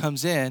father who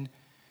comes in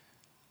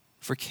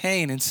for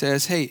Cain and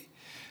says, hey,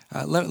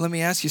 let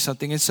me ask you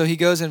something. And so he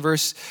goes in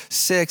verse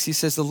 6, he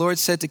says, the Lord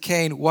said to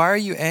Cain, why are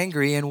you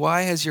angry and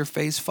why has your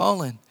face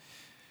fallen?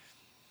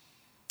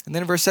 And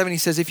then in verse 7, he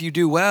says, if you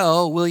do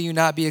well, will you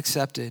not be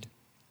accepted?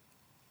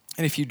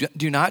 And if you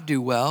do not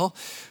do well,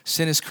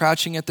 sin is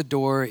crouching at the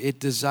door. Its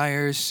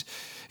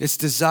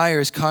desire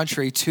is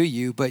contrary to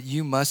you, but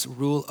you must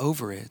rule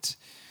over it.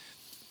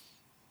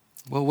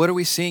 Well, what are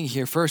we seeing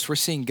here? First, we're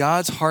seeing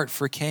God's heart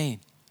for Cain.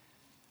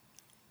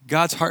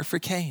 God's heart for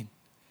Cain.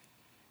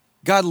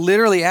 God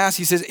literally asks,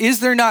 he says, is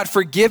there not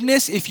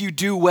forgiveness if you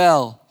do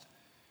well?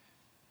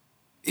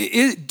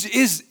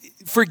 Is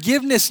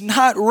forgiveness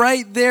not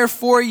right there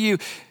for you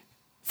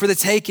for the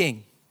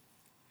taking?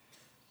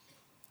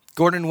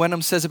 Gordon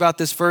Wenham says about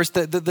this verse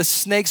that the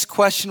snake's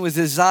question was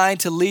designed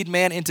to lead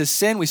man into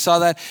sin. We saw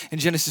that in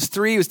Genesis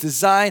 3. It was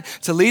designed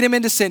to lead him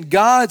into sin.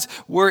 God's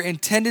were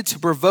intended to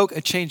provoke a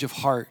change of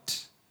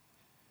heart.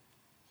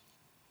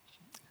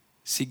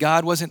 See,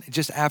 God wasn't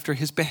just after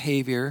his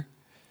behavior.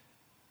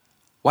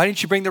 Why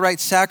didn't you bring the right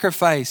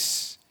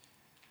sacrifice?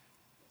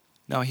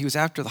 No, he was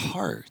after the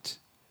heart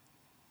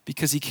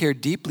because he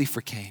cared deeply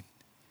for Cain.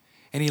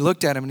 And he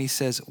looked at him and he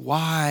says,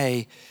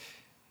 why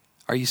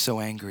are you so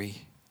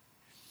angry?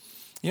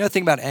 You know the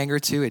thing about anger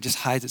too, it just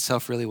hides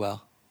itself really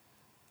well.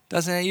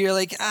 Doesn't it? You're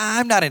like,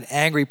 I'm not an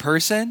angry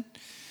person.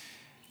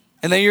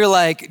 And then you're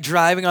like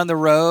driving on the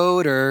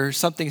road or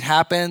something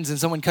happens and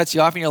someone cuts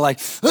you off and you're like,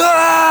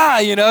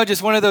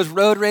 just one of those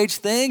road rage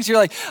things. You're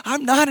like,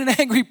 I'm not an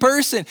angry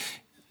person.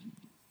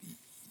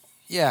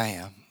 Yeah, I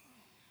am.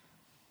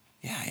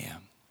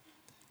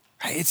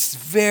 Right? It's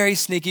very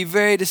sneaky,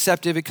 very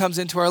deceptive. It comes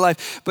into our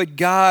life. But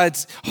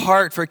God's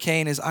heart for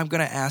Cain is, I'm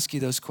going to ask you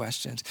those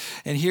questions.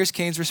 And here's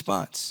Cain's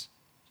response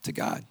to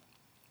God.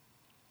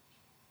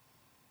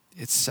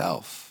 It's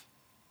self.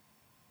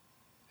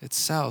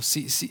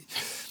 See,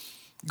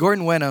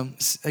 Gordon Wenham,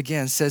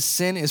 again, says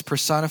sin is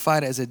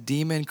personified as a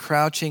demon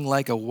crouching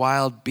like a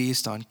wild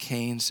beast on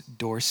Cain's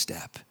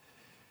doorstep.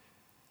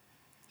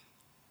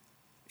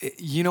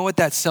 You know what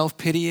that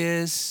self-pity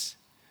is?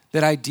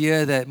 That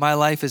idea that my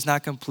life is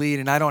not complete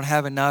and I don't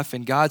have enough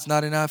and God's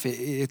not enough.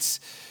 It's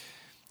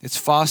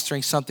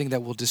fostering something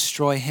that will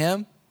destroy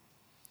him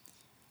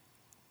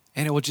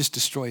and it will just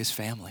destroy his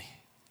family.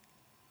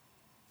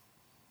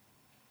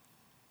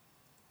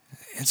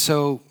 And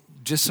so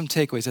just some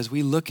takeaways as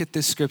we look at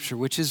this scripture,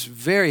 which is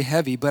very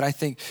heavy, but I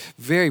think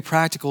very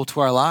practical to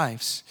our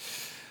lives.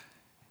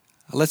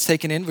 Let's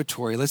take an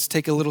inventory. Let's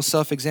take a little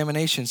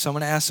self-examination. So I'm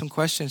going to ask some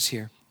questions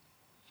here.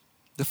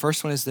 The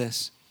first one is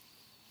this.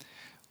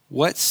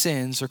 What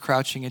sins are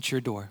crouching at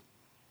your door?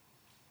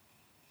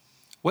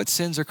 What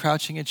sins are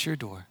crouching at your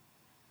door?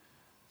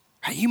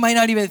 You might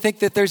not even think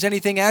that there's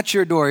anything at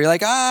your door. You're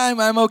like,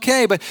 I'm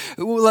okay. But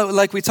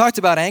like we talked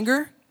about,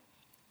 anger.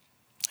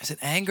 Is it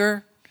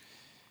anger?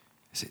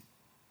 Is it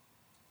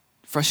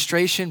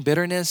frustration,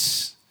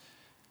 bitterness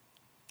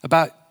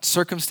about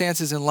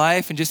circumstances in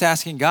life and just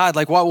asking God,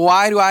 like,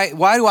 why do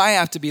I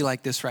have to be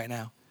like this right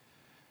now?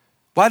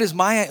 Why does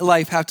my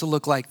life have to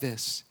look like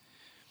this?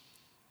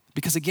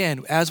 Because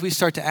again, as we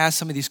start to ask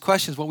some of these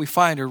questions, what we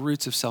find are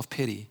roots of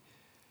self-pity.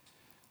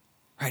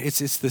 Right?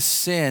 It's the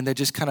sin that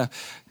just kind of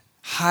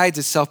hides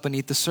itself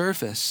beneath the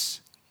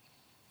surface.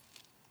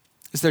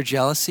 Is there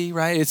jealousy,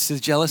 right? It's the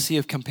jealousy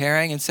of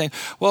comparing and saying,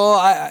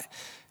 well,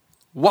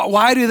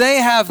 why do they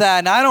have that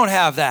and I don't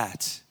have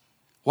that?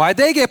 Why'd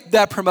they get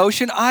that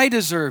promotion? I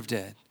deserved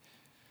it.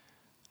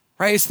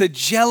 Right? It's the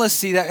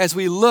jealousy that as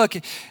we look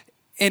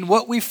and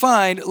what we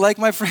find, like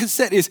my friend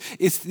said, is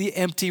it's the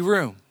empty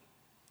room.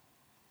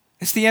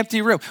 It's the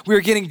empty room.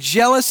 We're getting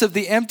jealous of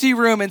the empty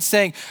room and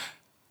saying,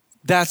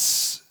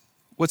 that's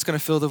what's going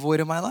to fill the void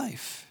of my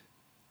life.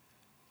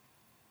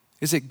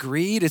 Is it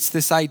greed? It's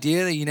this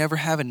idea that you never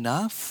have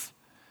enough.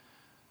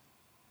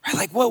 Right?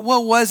 Like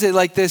what was it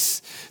like this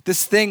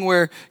thing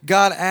where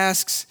God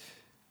asks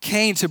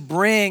Cain to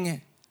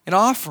bring an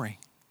offering?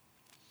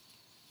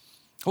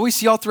 What we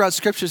see all throughout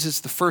scriptures is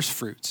the first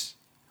fruits.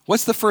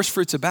 What's the first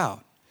fruits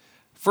about?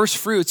 First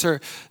fruits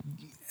are,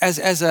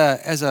 as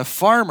a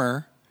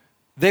farmer,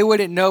 they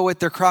wouldn't know what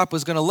their crop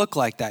was going to look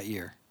like that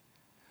year.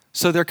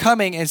 So they're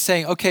coming and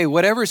saying, okay,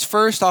 whatever's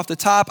first off the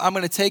top, I'm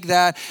going to take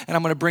that and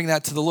I'm going to bring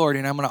that to the Lord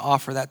and I'm going to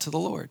offer that to the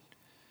Lord.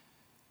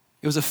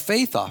 It was a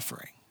faith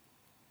offering.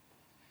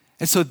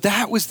 And so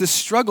that was the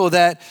struggle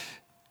that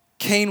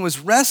Cain was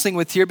wrestling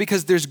with here,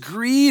 because there's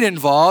greed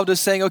involved of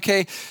saying,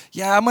 okay,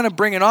 yeah, I'm going to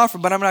bring an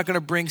offering, but I'm not going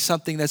to bring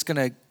something that's going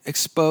to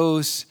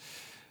expose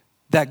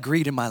that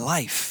greed in my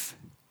life.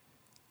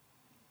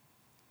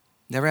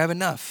 Never have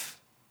enough.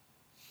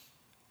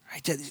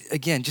 Right?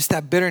 Again, just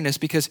that bitterness,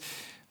 because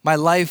my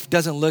life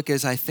doesn't look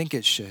as I think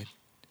it should.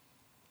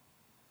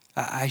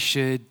 I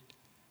should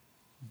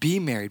be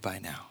married by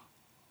now.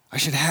 I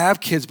should have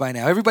kids by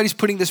now. Everybody's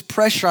putting this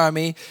pressure on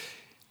me,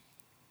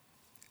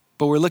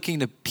 but we're looking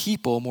to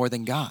people more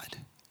than God.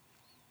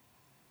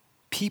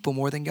 People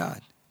more than God.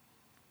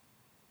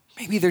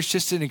 Maybe there's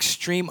just an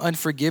extreme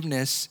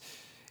unforgiveness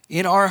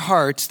in our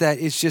hearts that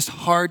is just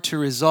hard to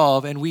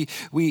resolve, and we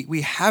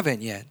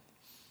haven't yet.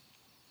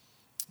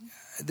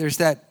 There's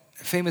that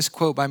famous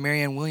quote by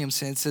Marianne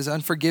Williamson. It says,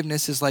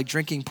 unforgiveness is like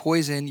drinking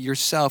poison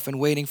yourself and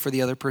waiting for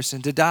the other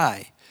person to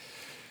die.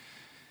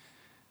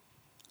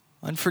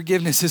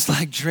 Unforgiveness is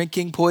like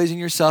drinking poison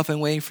yourself and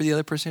waiting for the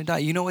other person to die.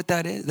 You know what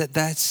that is?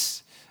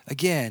 That's,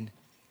 again,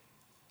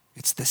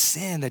 it's the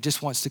sin that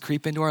just wants to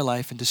creep into our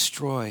life and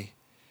destroy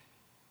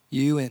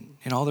you and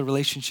all the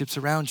relationships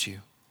around you.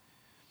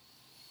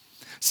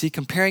 See,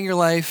 comparing your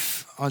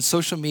life on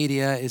social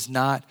media is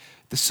not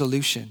the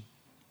solution.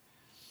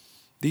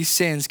 These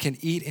sins can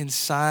eat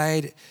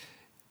inside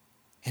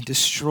and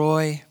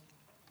destroy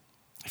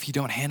if you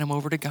don't hand them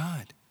over to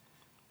God.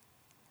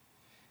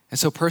 And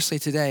so personally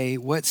today,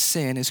 what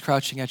sin is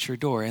crouching at your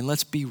door? And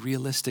let's be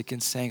realistic in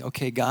saying,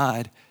 okay,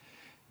 God,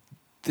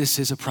 this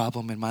is a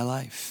problem in my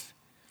life.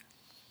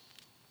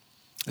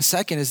 The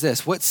second is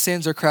this: what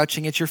sins are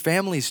crouching at your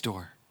family's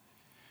door?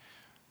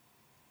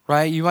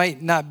 Right? You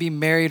might not be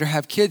married or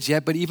have kids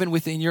yet, but even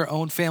within your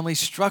own family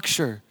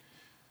structure,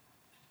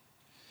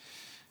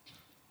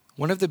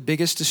 one of the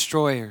biggest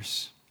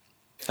destroyers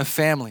of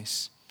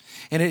families,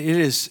 and it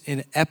is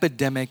an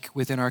epidemic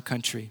within our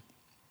country,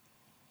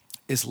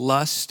 is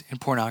lust and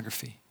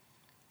pornography.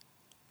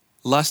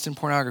 Lust and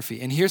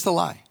pornography. And here's the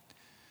lie.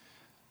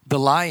 The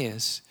lie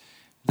is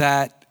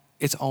that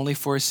it's only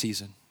for a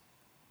season.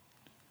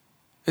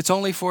 It's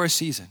only for a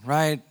season,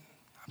 right?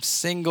 I'm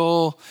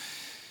single.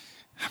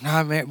 I'm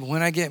not married.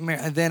 When I get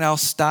married, then I'll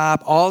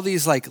stop. All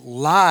these like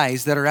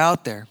lies that are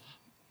out there.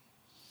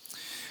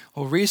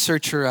 Well,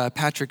 researcher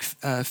Patrick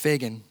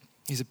Fagan,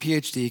 he's a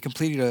PhD, he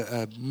completed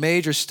a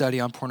major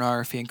study on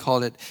pornography and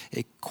called it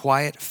a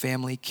quiet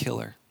family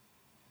killer.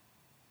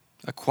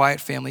 A quiet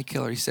family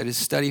killer. He said his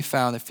study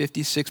found that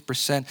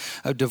 56%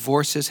 of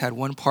divorces had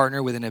one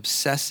partner with an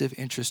obsessive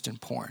interest in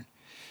porn.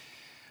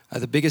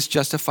 The biggest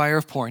justifier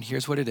of porn,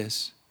 here's what it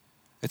is.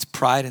 It's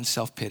pride and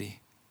self-pity.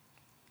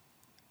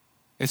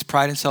 It's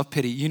pride and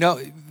self-pity. You know,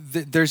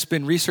 there's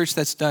been research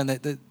that's done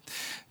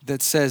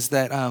that says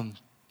that,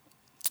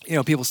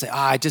 people say,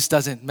 it just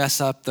doesn't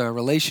mess up the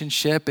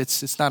relationship.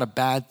 It's not a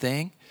bad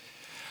thing.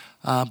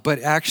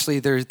 But actually,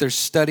 there's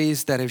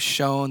studies that have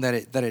shown that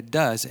it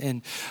does.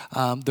 And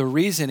the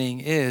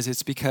reasoning is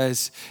it's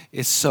because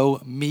it's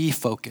so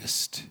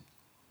me-focused.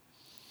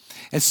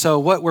 And so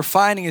what we're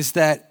finding is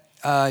that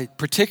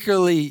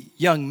particularly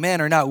young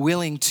men are not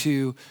willing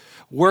to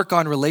work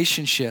on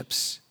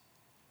relationships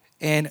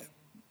and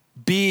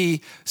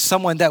be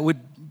someone that would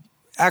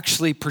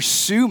actually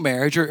pursue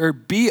marriage or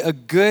be a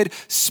good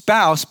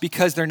spouse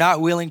because they're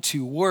not willing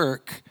to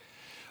work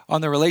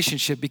on the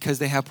relationship because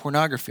they have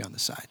pornography on the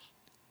side.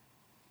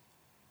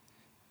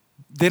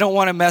 They don't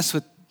want to mess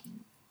with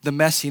the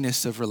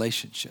messiness of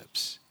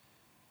relationships.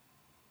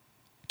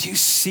 Do you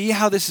see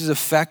how this is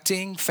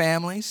affecting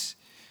families?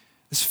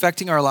 It's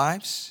affecting our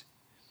lives?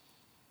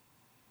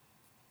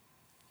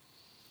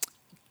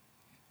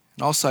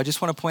 And also, I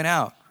just want to point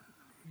out,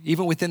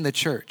 even within the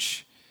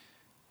church,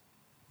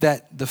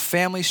 that the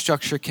family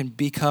structure can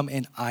become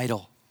an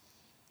idol.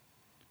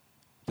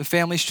 The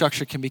family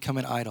structure can become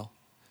an idol.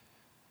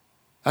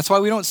 That's why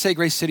we don't say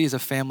Grace City is a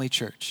family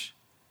church.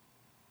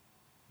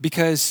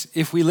 Because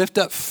if we lift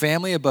up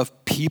family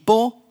above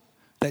people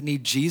that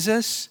need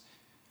Jesus,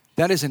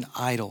 that is an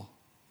idol.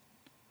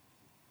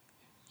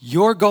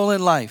 Your goal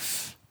in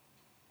life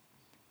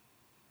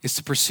is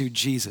to pursue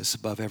Jesus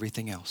above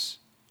everything else.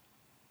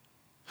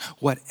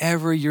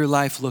 Whatever your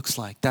life looks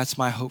like, that's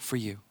my hope for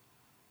you.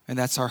 And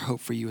that's our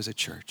hope for you as a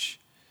church,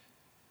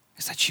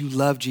 is that you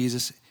love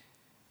Jesus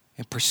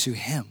and pursue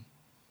him.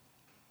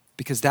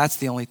 Because that's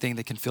the only thing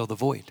that can fill the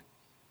void.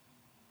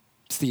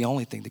 It's the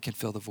only thing that can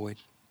fill the void.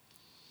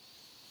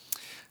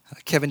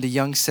 Kevin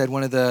DeYoung said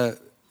one of the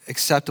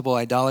acceptable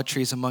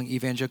idolatries among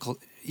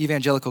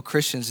evangelical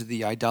Christians is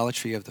the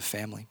idolatry of the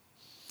family.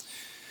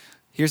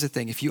 Here's the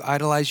thing. If you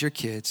idolize your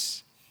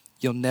kids,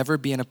 you'll never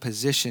be in a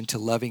position to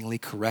lovingly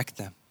correct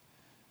them.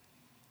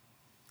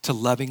 To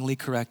lovingly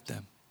correct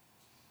them.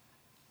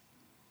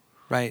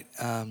 Right?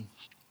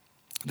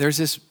 There's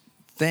this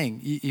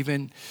thing,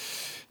 even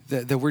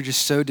that we're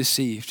just so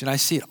deceived. And I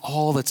see it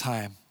all the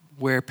time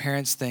where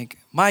parents think,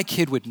 my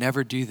kid would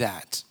never do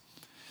that.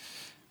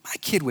 My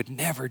kid would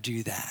never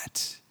do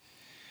that.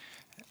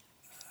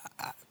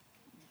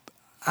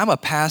 I'm a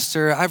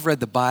pastor. I've read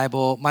the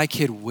Bible. My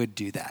kid would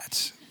do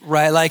that.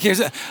 right? Like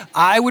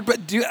I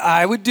would do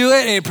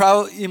it, and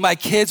probably my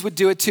kids would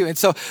do it too. And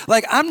so,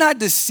 like, I'm not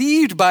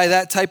deceived by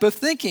that type of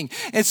thinking.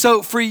 And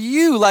so for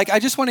you, like, I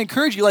just want to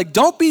encourage you, like,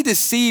 don't be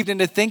deceived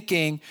into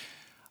thinking,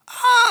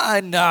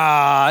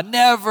 nah,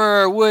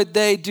 never would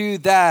they do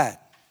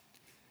that.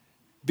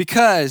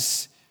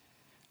 Because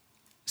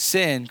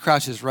sin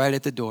crouches right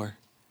at the door,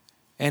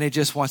 and it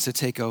just wants to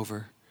take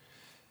over.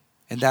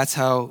 And that's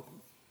how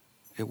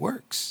it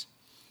works.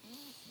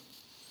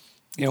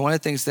 You know, one of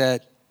the things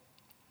that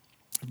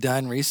I've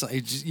done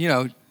recently, you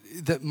know,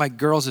 that my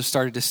girls have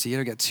started to see it.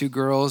 I've got 2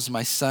 girls.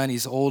 My son,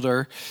 he's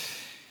older.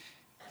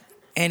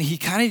 And he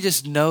kind of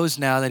just knows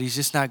now that he's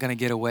just not going to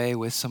get away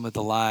with some of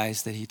the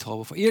lies that he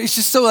told before. You know, it's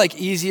just so like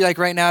easy like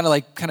right now to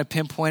like kind of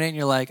pinpoint it. And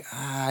you're like,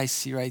 I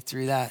see right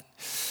through that.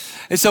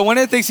 And so one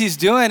of the things he's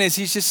doing is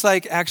he's just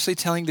like actually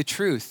telling the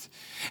truth.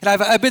 And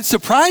I've been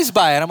surprised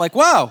by it. I'm like,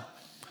 wow,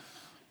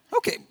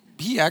 okay,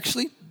 he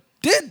actually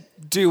did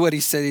do what he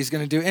said he's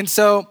going to do. And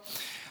so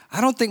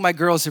I don't think my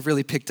girls have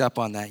really picked up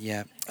on that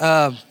yet.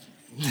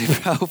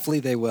 Hopefully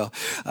they will.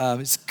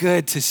 It's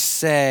good to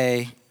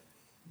say,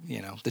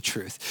 you know, the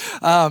truth.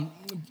 I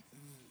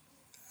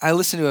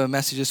listened to a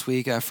message this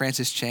week,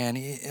 Francis Chan.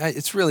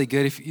 It's really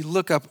good. If you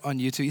look up on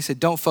YouTube, he said,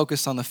 don't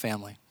focus on the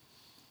family.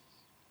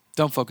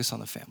 Don't focus on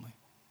the family.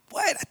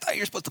 What? I thought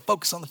you were supposed to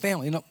focus on the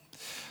family. You know,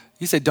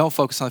 he said, don't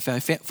focus on the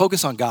family.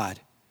 Focus on God.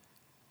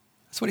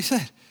 That's what he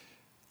said.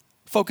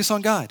 Focus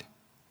on God.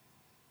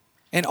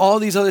 And all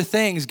these other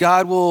things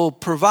God will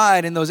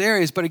provide in those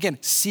areas. But again,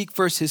 seek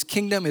first his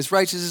kingdom, his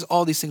righteousness,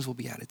 all these things will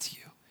be added to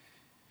you.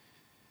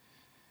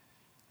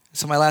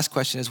 So my last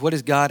question is, what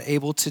is God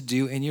able to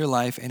do in your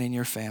life and in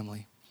your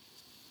family?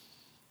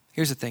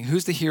 Here's the thing.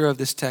 Who's the hero of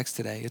this text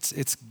today?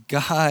 It's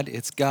God,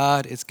 it's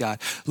God, it's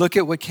God. Look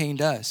at what Cain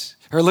does.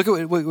 Or look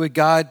at what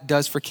God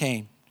does for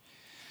Cain.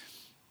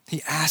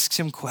 He asks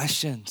him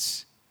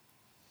questions.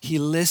 He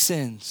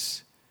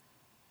listens.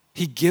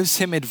 He gives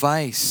him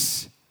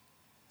advice.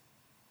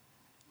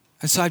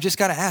 And so I've just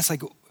got to ask,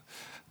 like,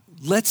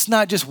 let's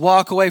not just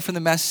walk away from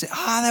the message and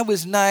say, that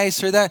was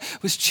nice, or that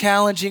was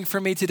challenging for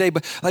me today.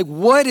 But like,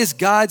 what is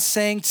God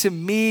saying to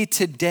me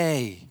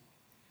today?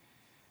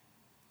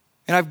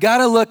 And I've got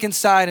to look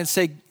inside and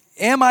say,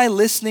 am I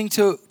listening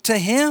to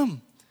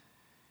him?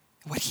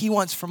 What he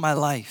wants for my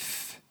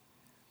life?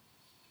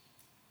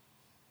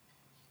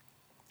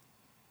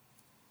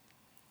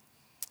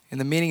 In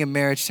The Meaning of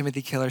Marriage,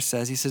 Timothy Keller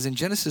says, he says, in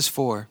Genesis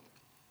 4,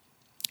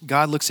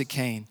 God looks at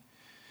Cain,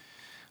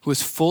 who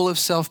is full of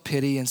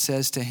self-pity, and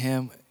says to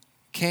him,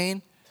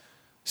 Cain,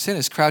 sin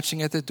is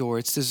crouching at the door.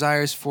 Its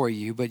desires for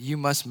you, but you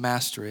must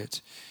master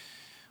it.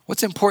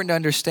 What's important to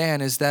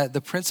understand is that the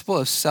principle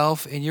of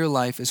self in your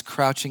life is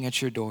crouching at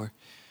your door.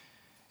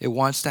 It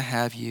wants to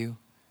have you.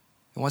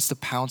 It wants to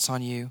pounce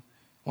on you.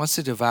 It wants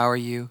to devour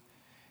you.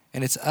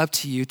 And it's up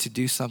to you to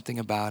do something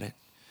about it.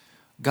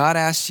 God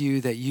asks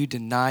you that you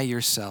deny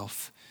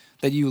yourself,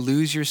 that you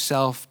lose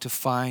yourself to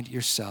find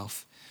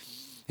yourself.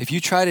 If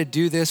you try to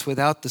do this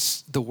without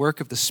the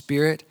work of the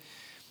Spirit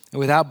and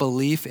without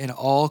belief in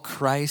all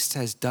Christ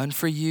has done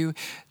for you,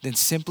 then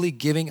simply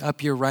giving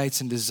up your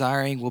rights and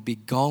desiring will be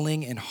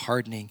galling and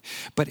hardening.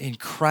 But in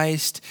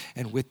Christ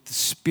and with the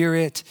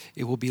Spirit,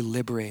 it will be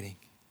liberating.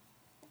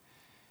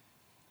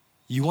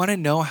 You want to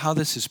know how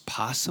this is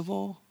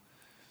possible?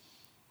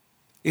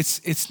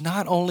 It's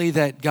not only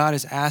that God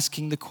is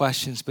asking the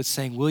questions, but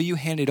saying, will you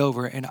hand it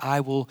over and I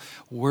will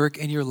work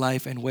in your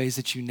life in ways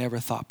that you never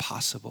thought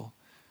possible.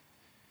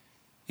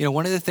 You know,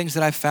 one of the things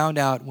that I found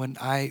out when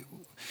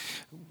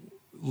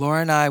Laura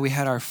and I, we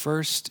had our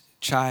first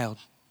child,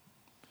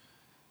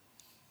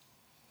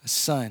 a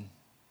son.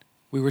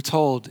 We were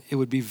told it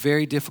would be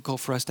very difficult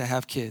for us to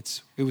have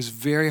kids. It was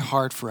very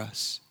hard for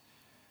us.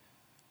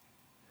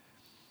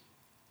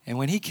 And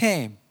when he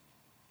came,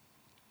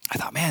 I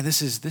thought, man,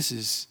 this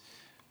is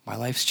my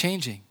life's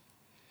changing.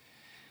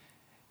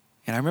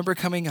 And I remember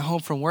coming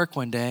home from work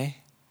one day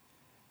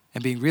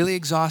and being really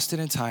exhausted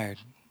and tired.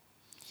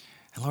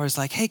 And Laura's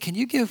like, hey, can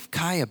you give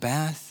Kai a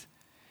bath?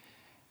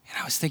 And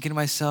I was thinking to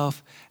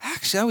myself,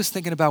 actually, I was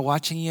thinking about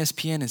watching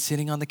ESPN and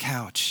sitting on the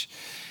couch.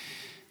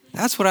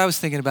 That's what I was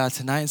thinking about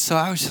tonight. And so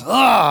I was just,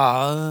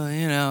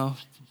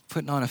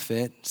 putting on a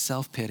fit,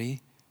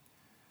 self-pity.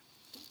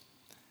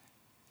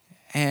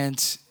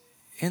 And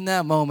in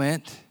that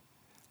moment,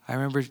 I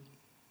remember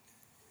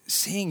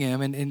seeing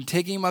him and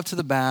taking him up to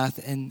the bath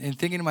and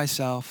thinking to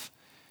myself,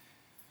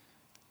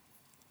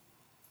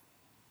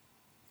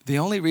 the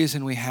only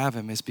reason we have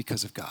him is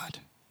because of God.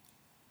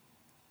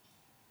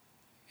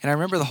 And I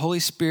remember the Holy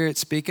Spirit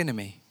speaking to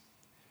me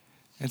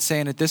and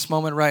saying, at this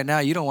moment right now,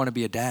 you don't want to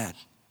be a dad.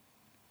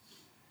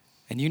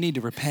 And you need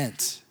to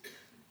repent.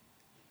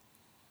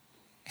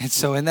 And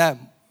so in that,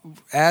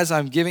 as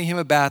I'm giving him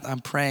a bath, I'm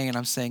praying and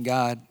I'm saying,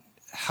 God,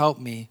 help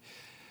me.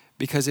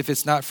 Because if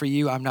it's not for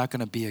you, I'm not going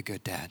to be a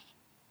good dad.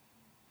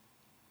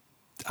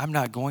 I'm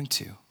not going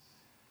to.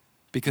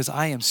 Because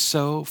I am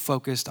so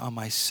focused on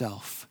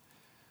myself.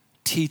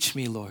 Teach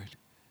me, Lord,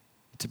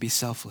 to be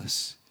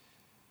selfless.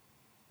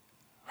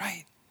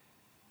 Right?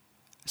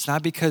 It's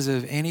not because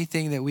of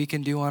anything that we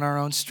can do on our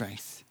own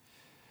strength.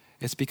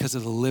 It's because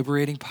of the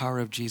liberating power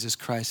of Jesus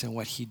Christ and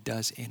what he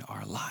does in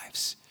our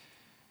lives.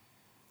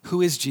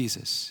 Who is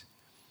Jesus?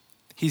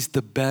 He's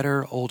the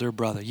better older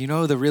brother. You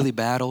know the really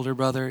bad older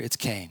brother? It's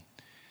Cain.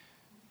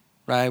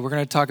 Right? We're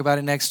going to talk about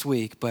it next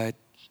week, but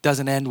it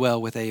doesn't end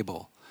well with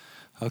Abel.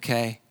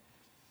 Okay?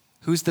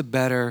 Who's the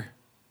better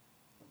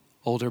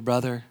older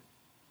brother?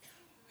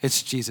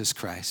 It's Jesus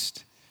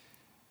Christ.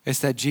 It's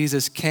that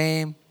Jesus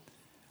came,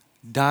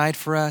 died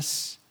for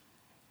us,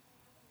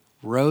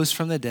 rose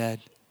from the dead,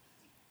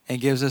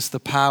 and gives us the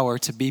power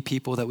to be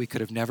people that we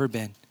could have never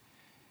been.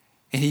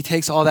 And he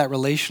takes all that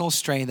relational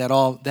strain,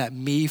 that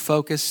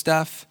me-focused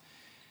stuff,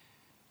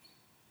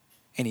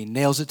 and he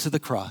nails it to the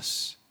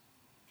cross.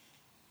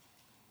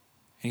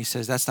 And he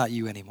says, that's not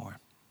you anymore.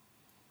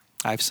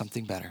 I have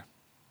something better.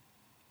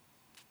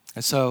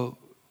 And so,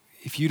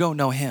 if you don't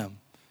know him,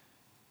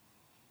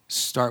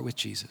 start with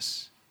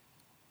Jesus.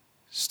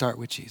 Start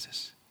with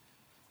Jesus.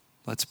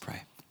 Let's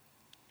pray.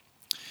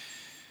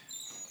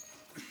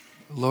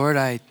 Lord,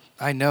 I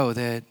know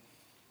that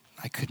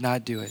I could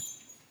not do it.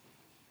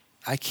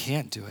 I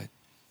can't do it.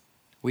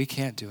 We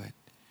can't do it.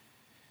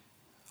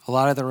 A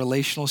lot of the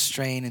relational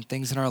strain and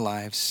things in our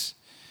lives,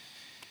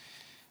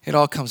 it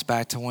all comes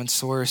back to one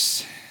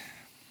source.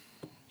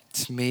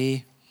 It's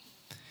me.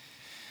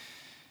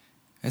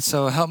 And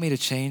so help me to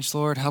change,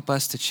 Lord. Help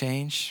us to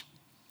change.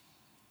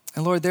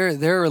 And Lord,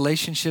 there are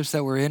relationships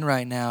that we're in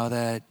right now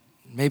that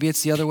maybe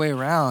it's the other way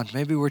around.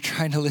 Maybe we're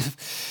trying to live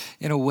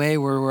in a way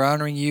where we're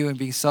honoring you and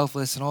being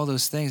selfless and all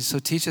those things. So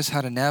teach us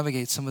how to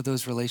navigate some of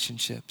those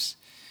relationships.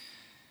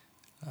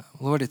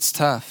 Lord, it's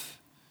tough.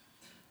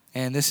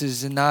 And this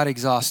is not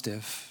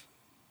exhaustive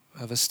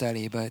of a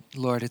study, but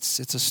Lord, it's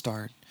a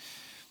start.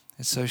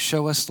 And so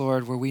show us,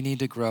 Lord, where we need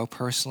to grow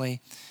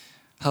personally.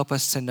 Help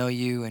us to know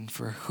you and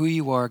for who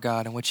you are,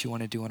 God, and what you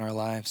want to do in our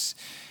lives.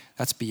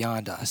 That's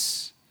beyond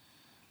us.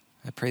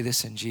 I pray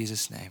this in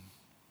Jesus' name.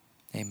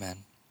 Amen.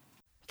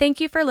 Thank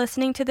you for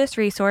listening to this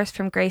resource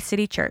from Grace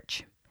City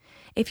Church.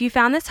 If you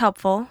found this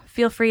helpful,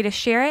 feel free to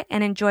share it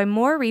and enjoy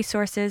more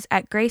resources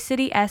at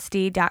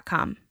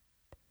gracecitysd.com.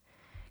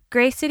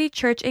 Grace City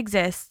Church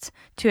exists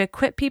to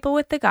equip people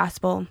with the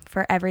gospel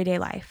for everyday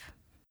life.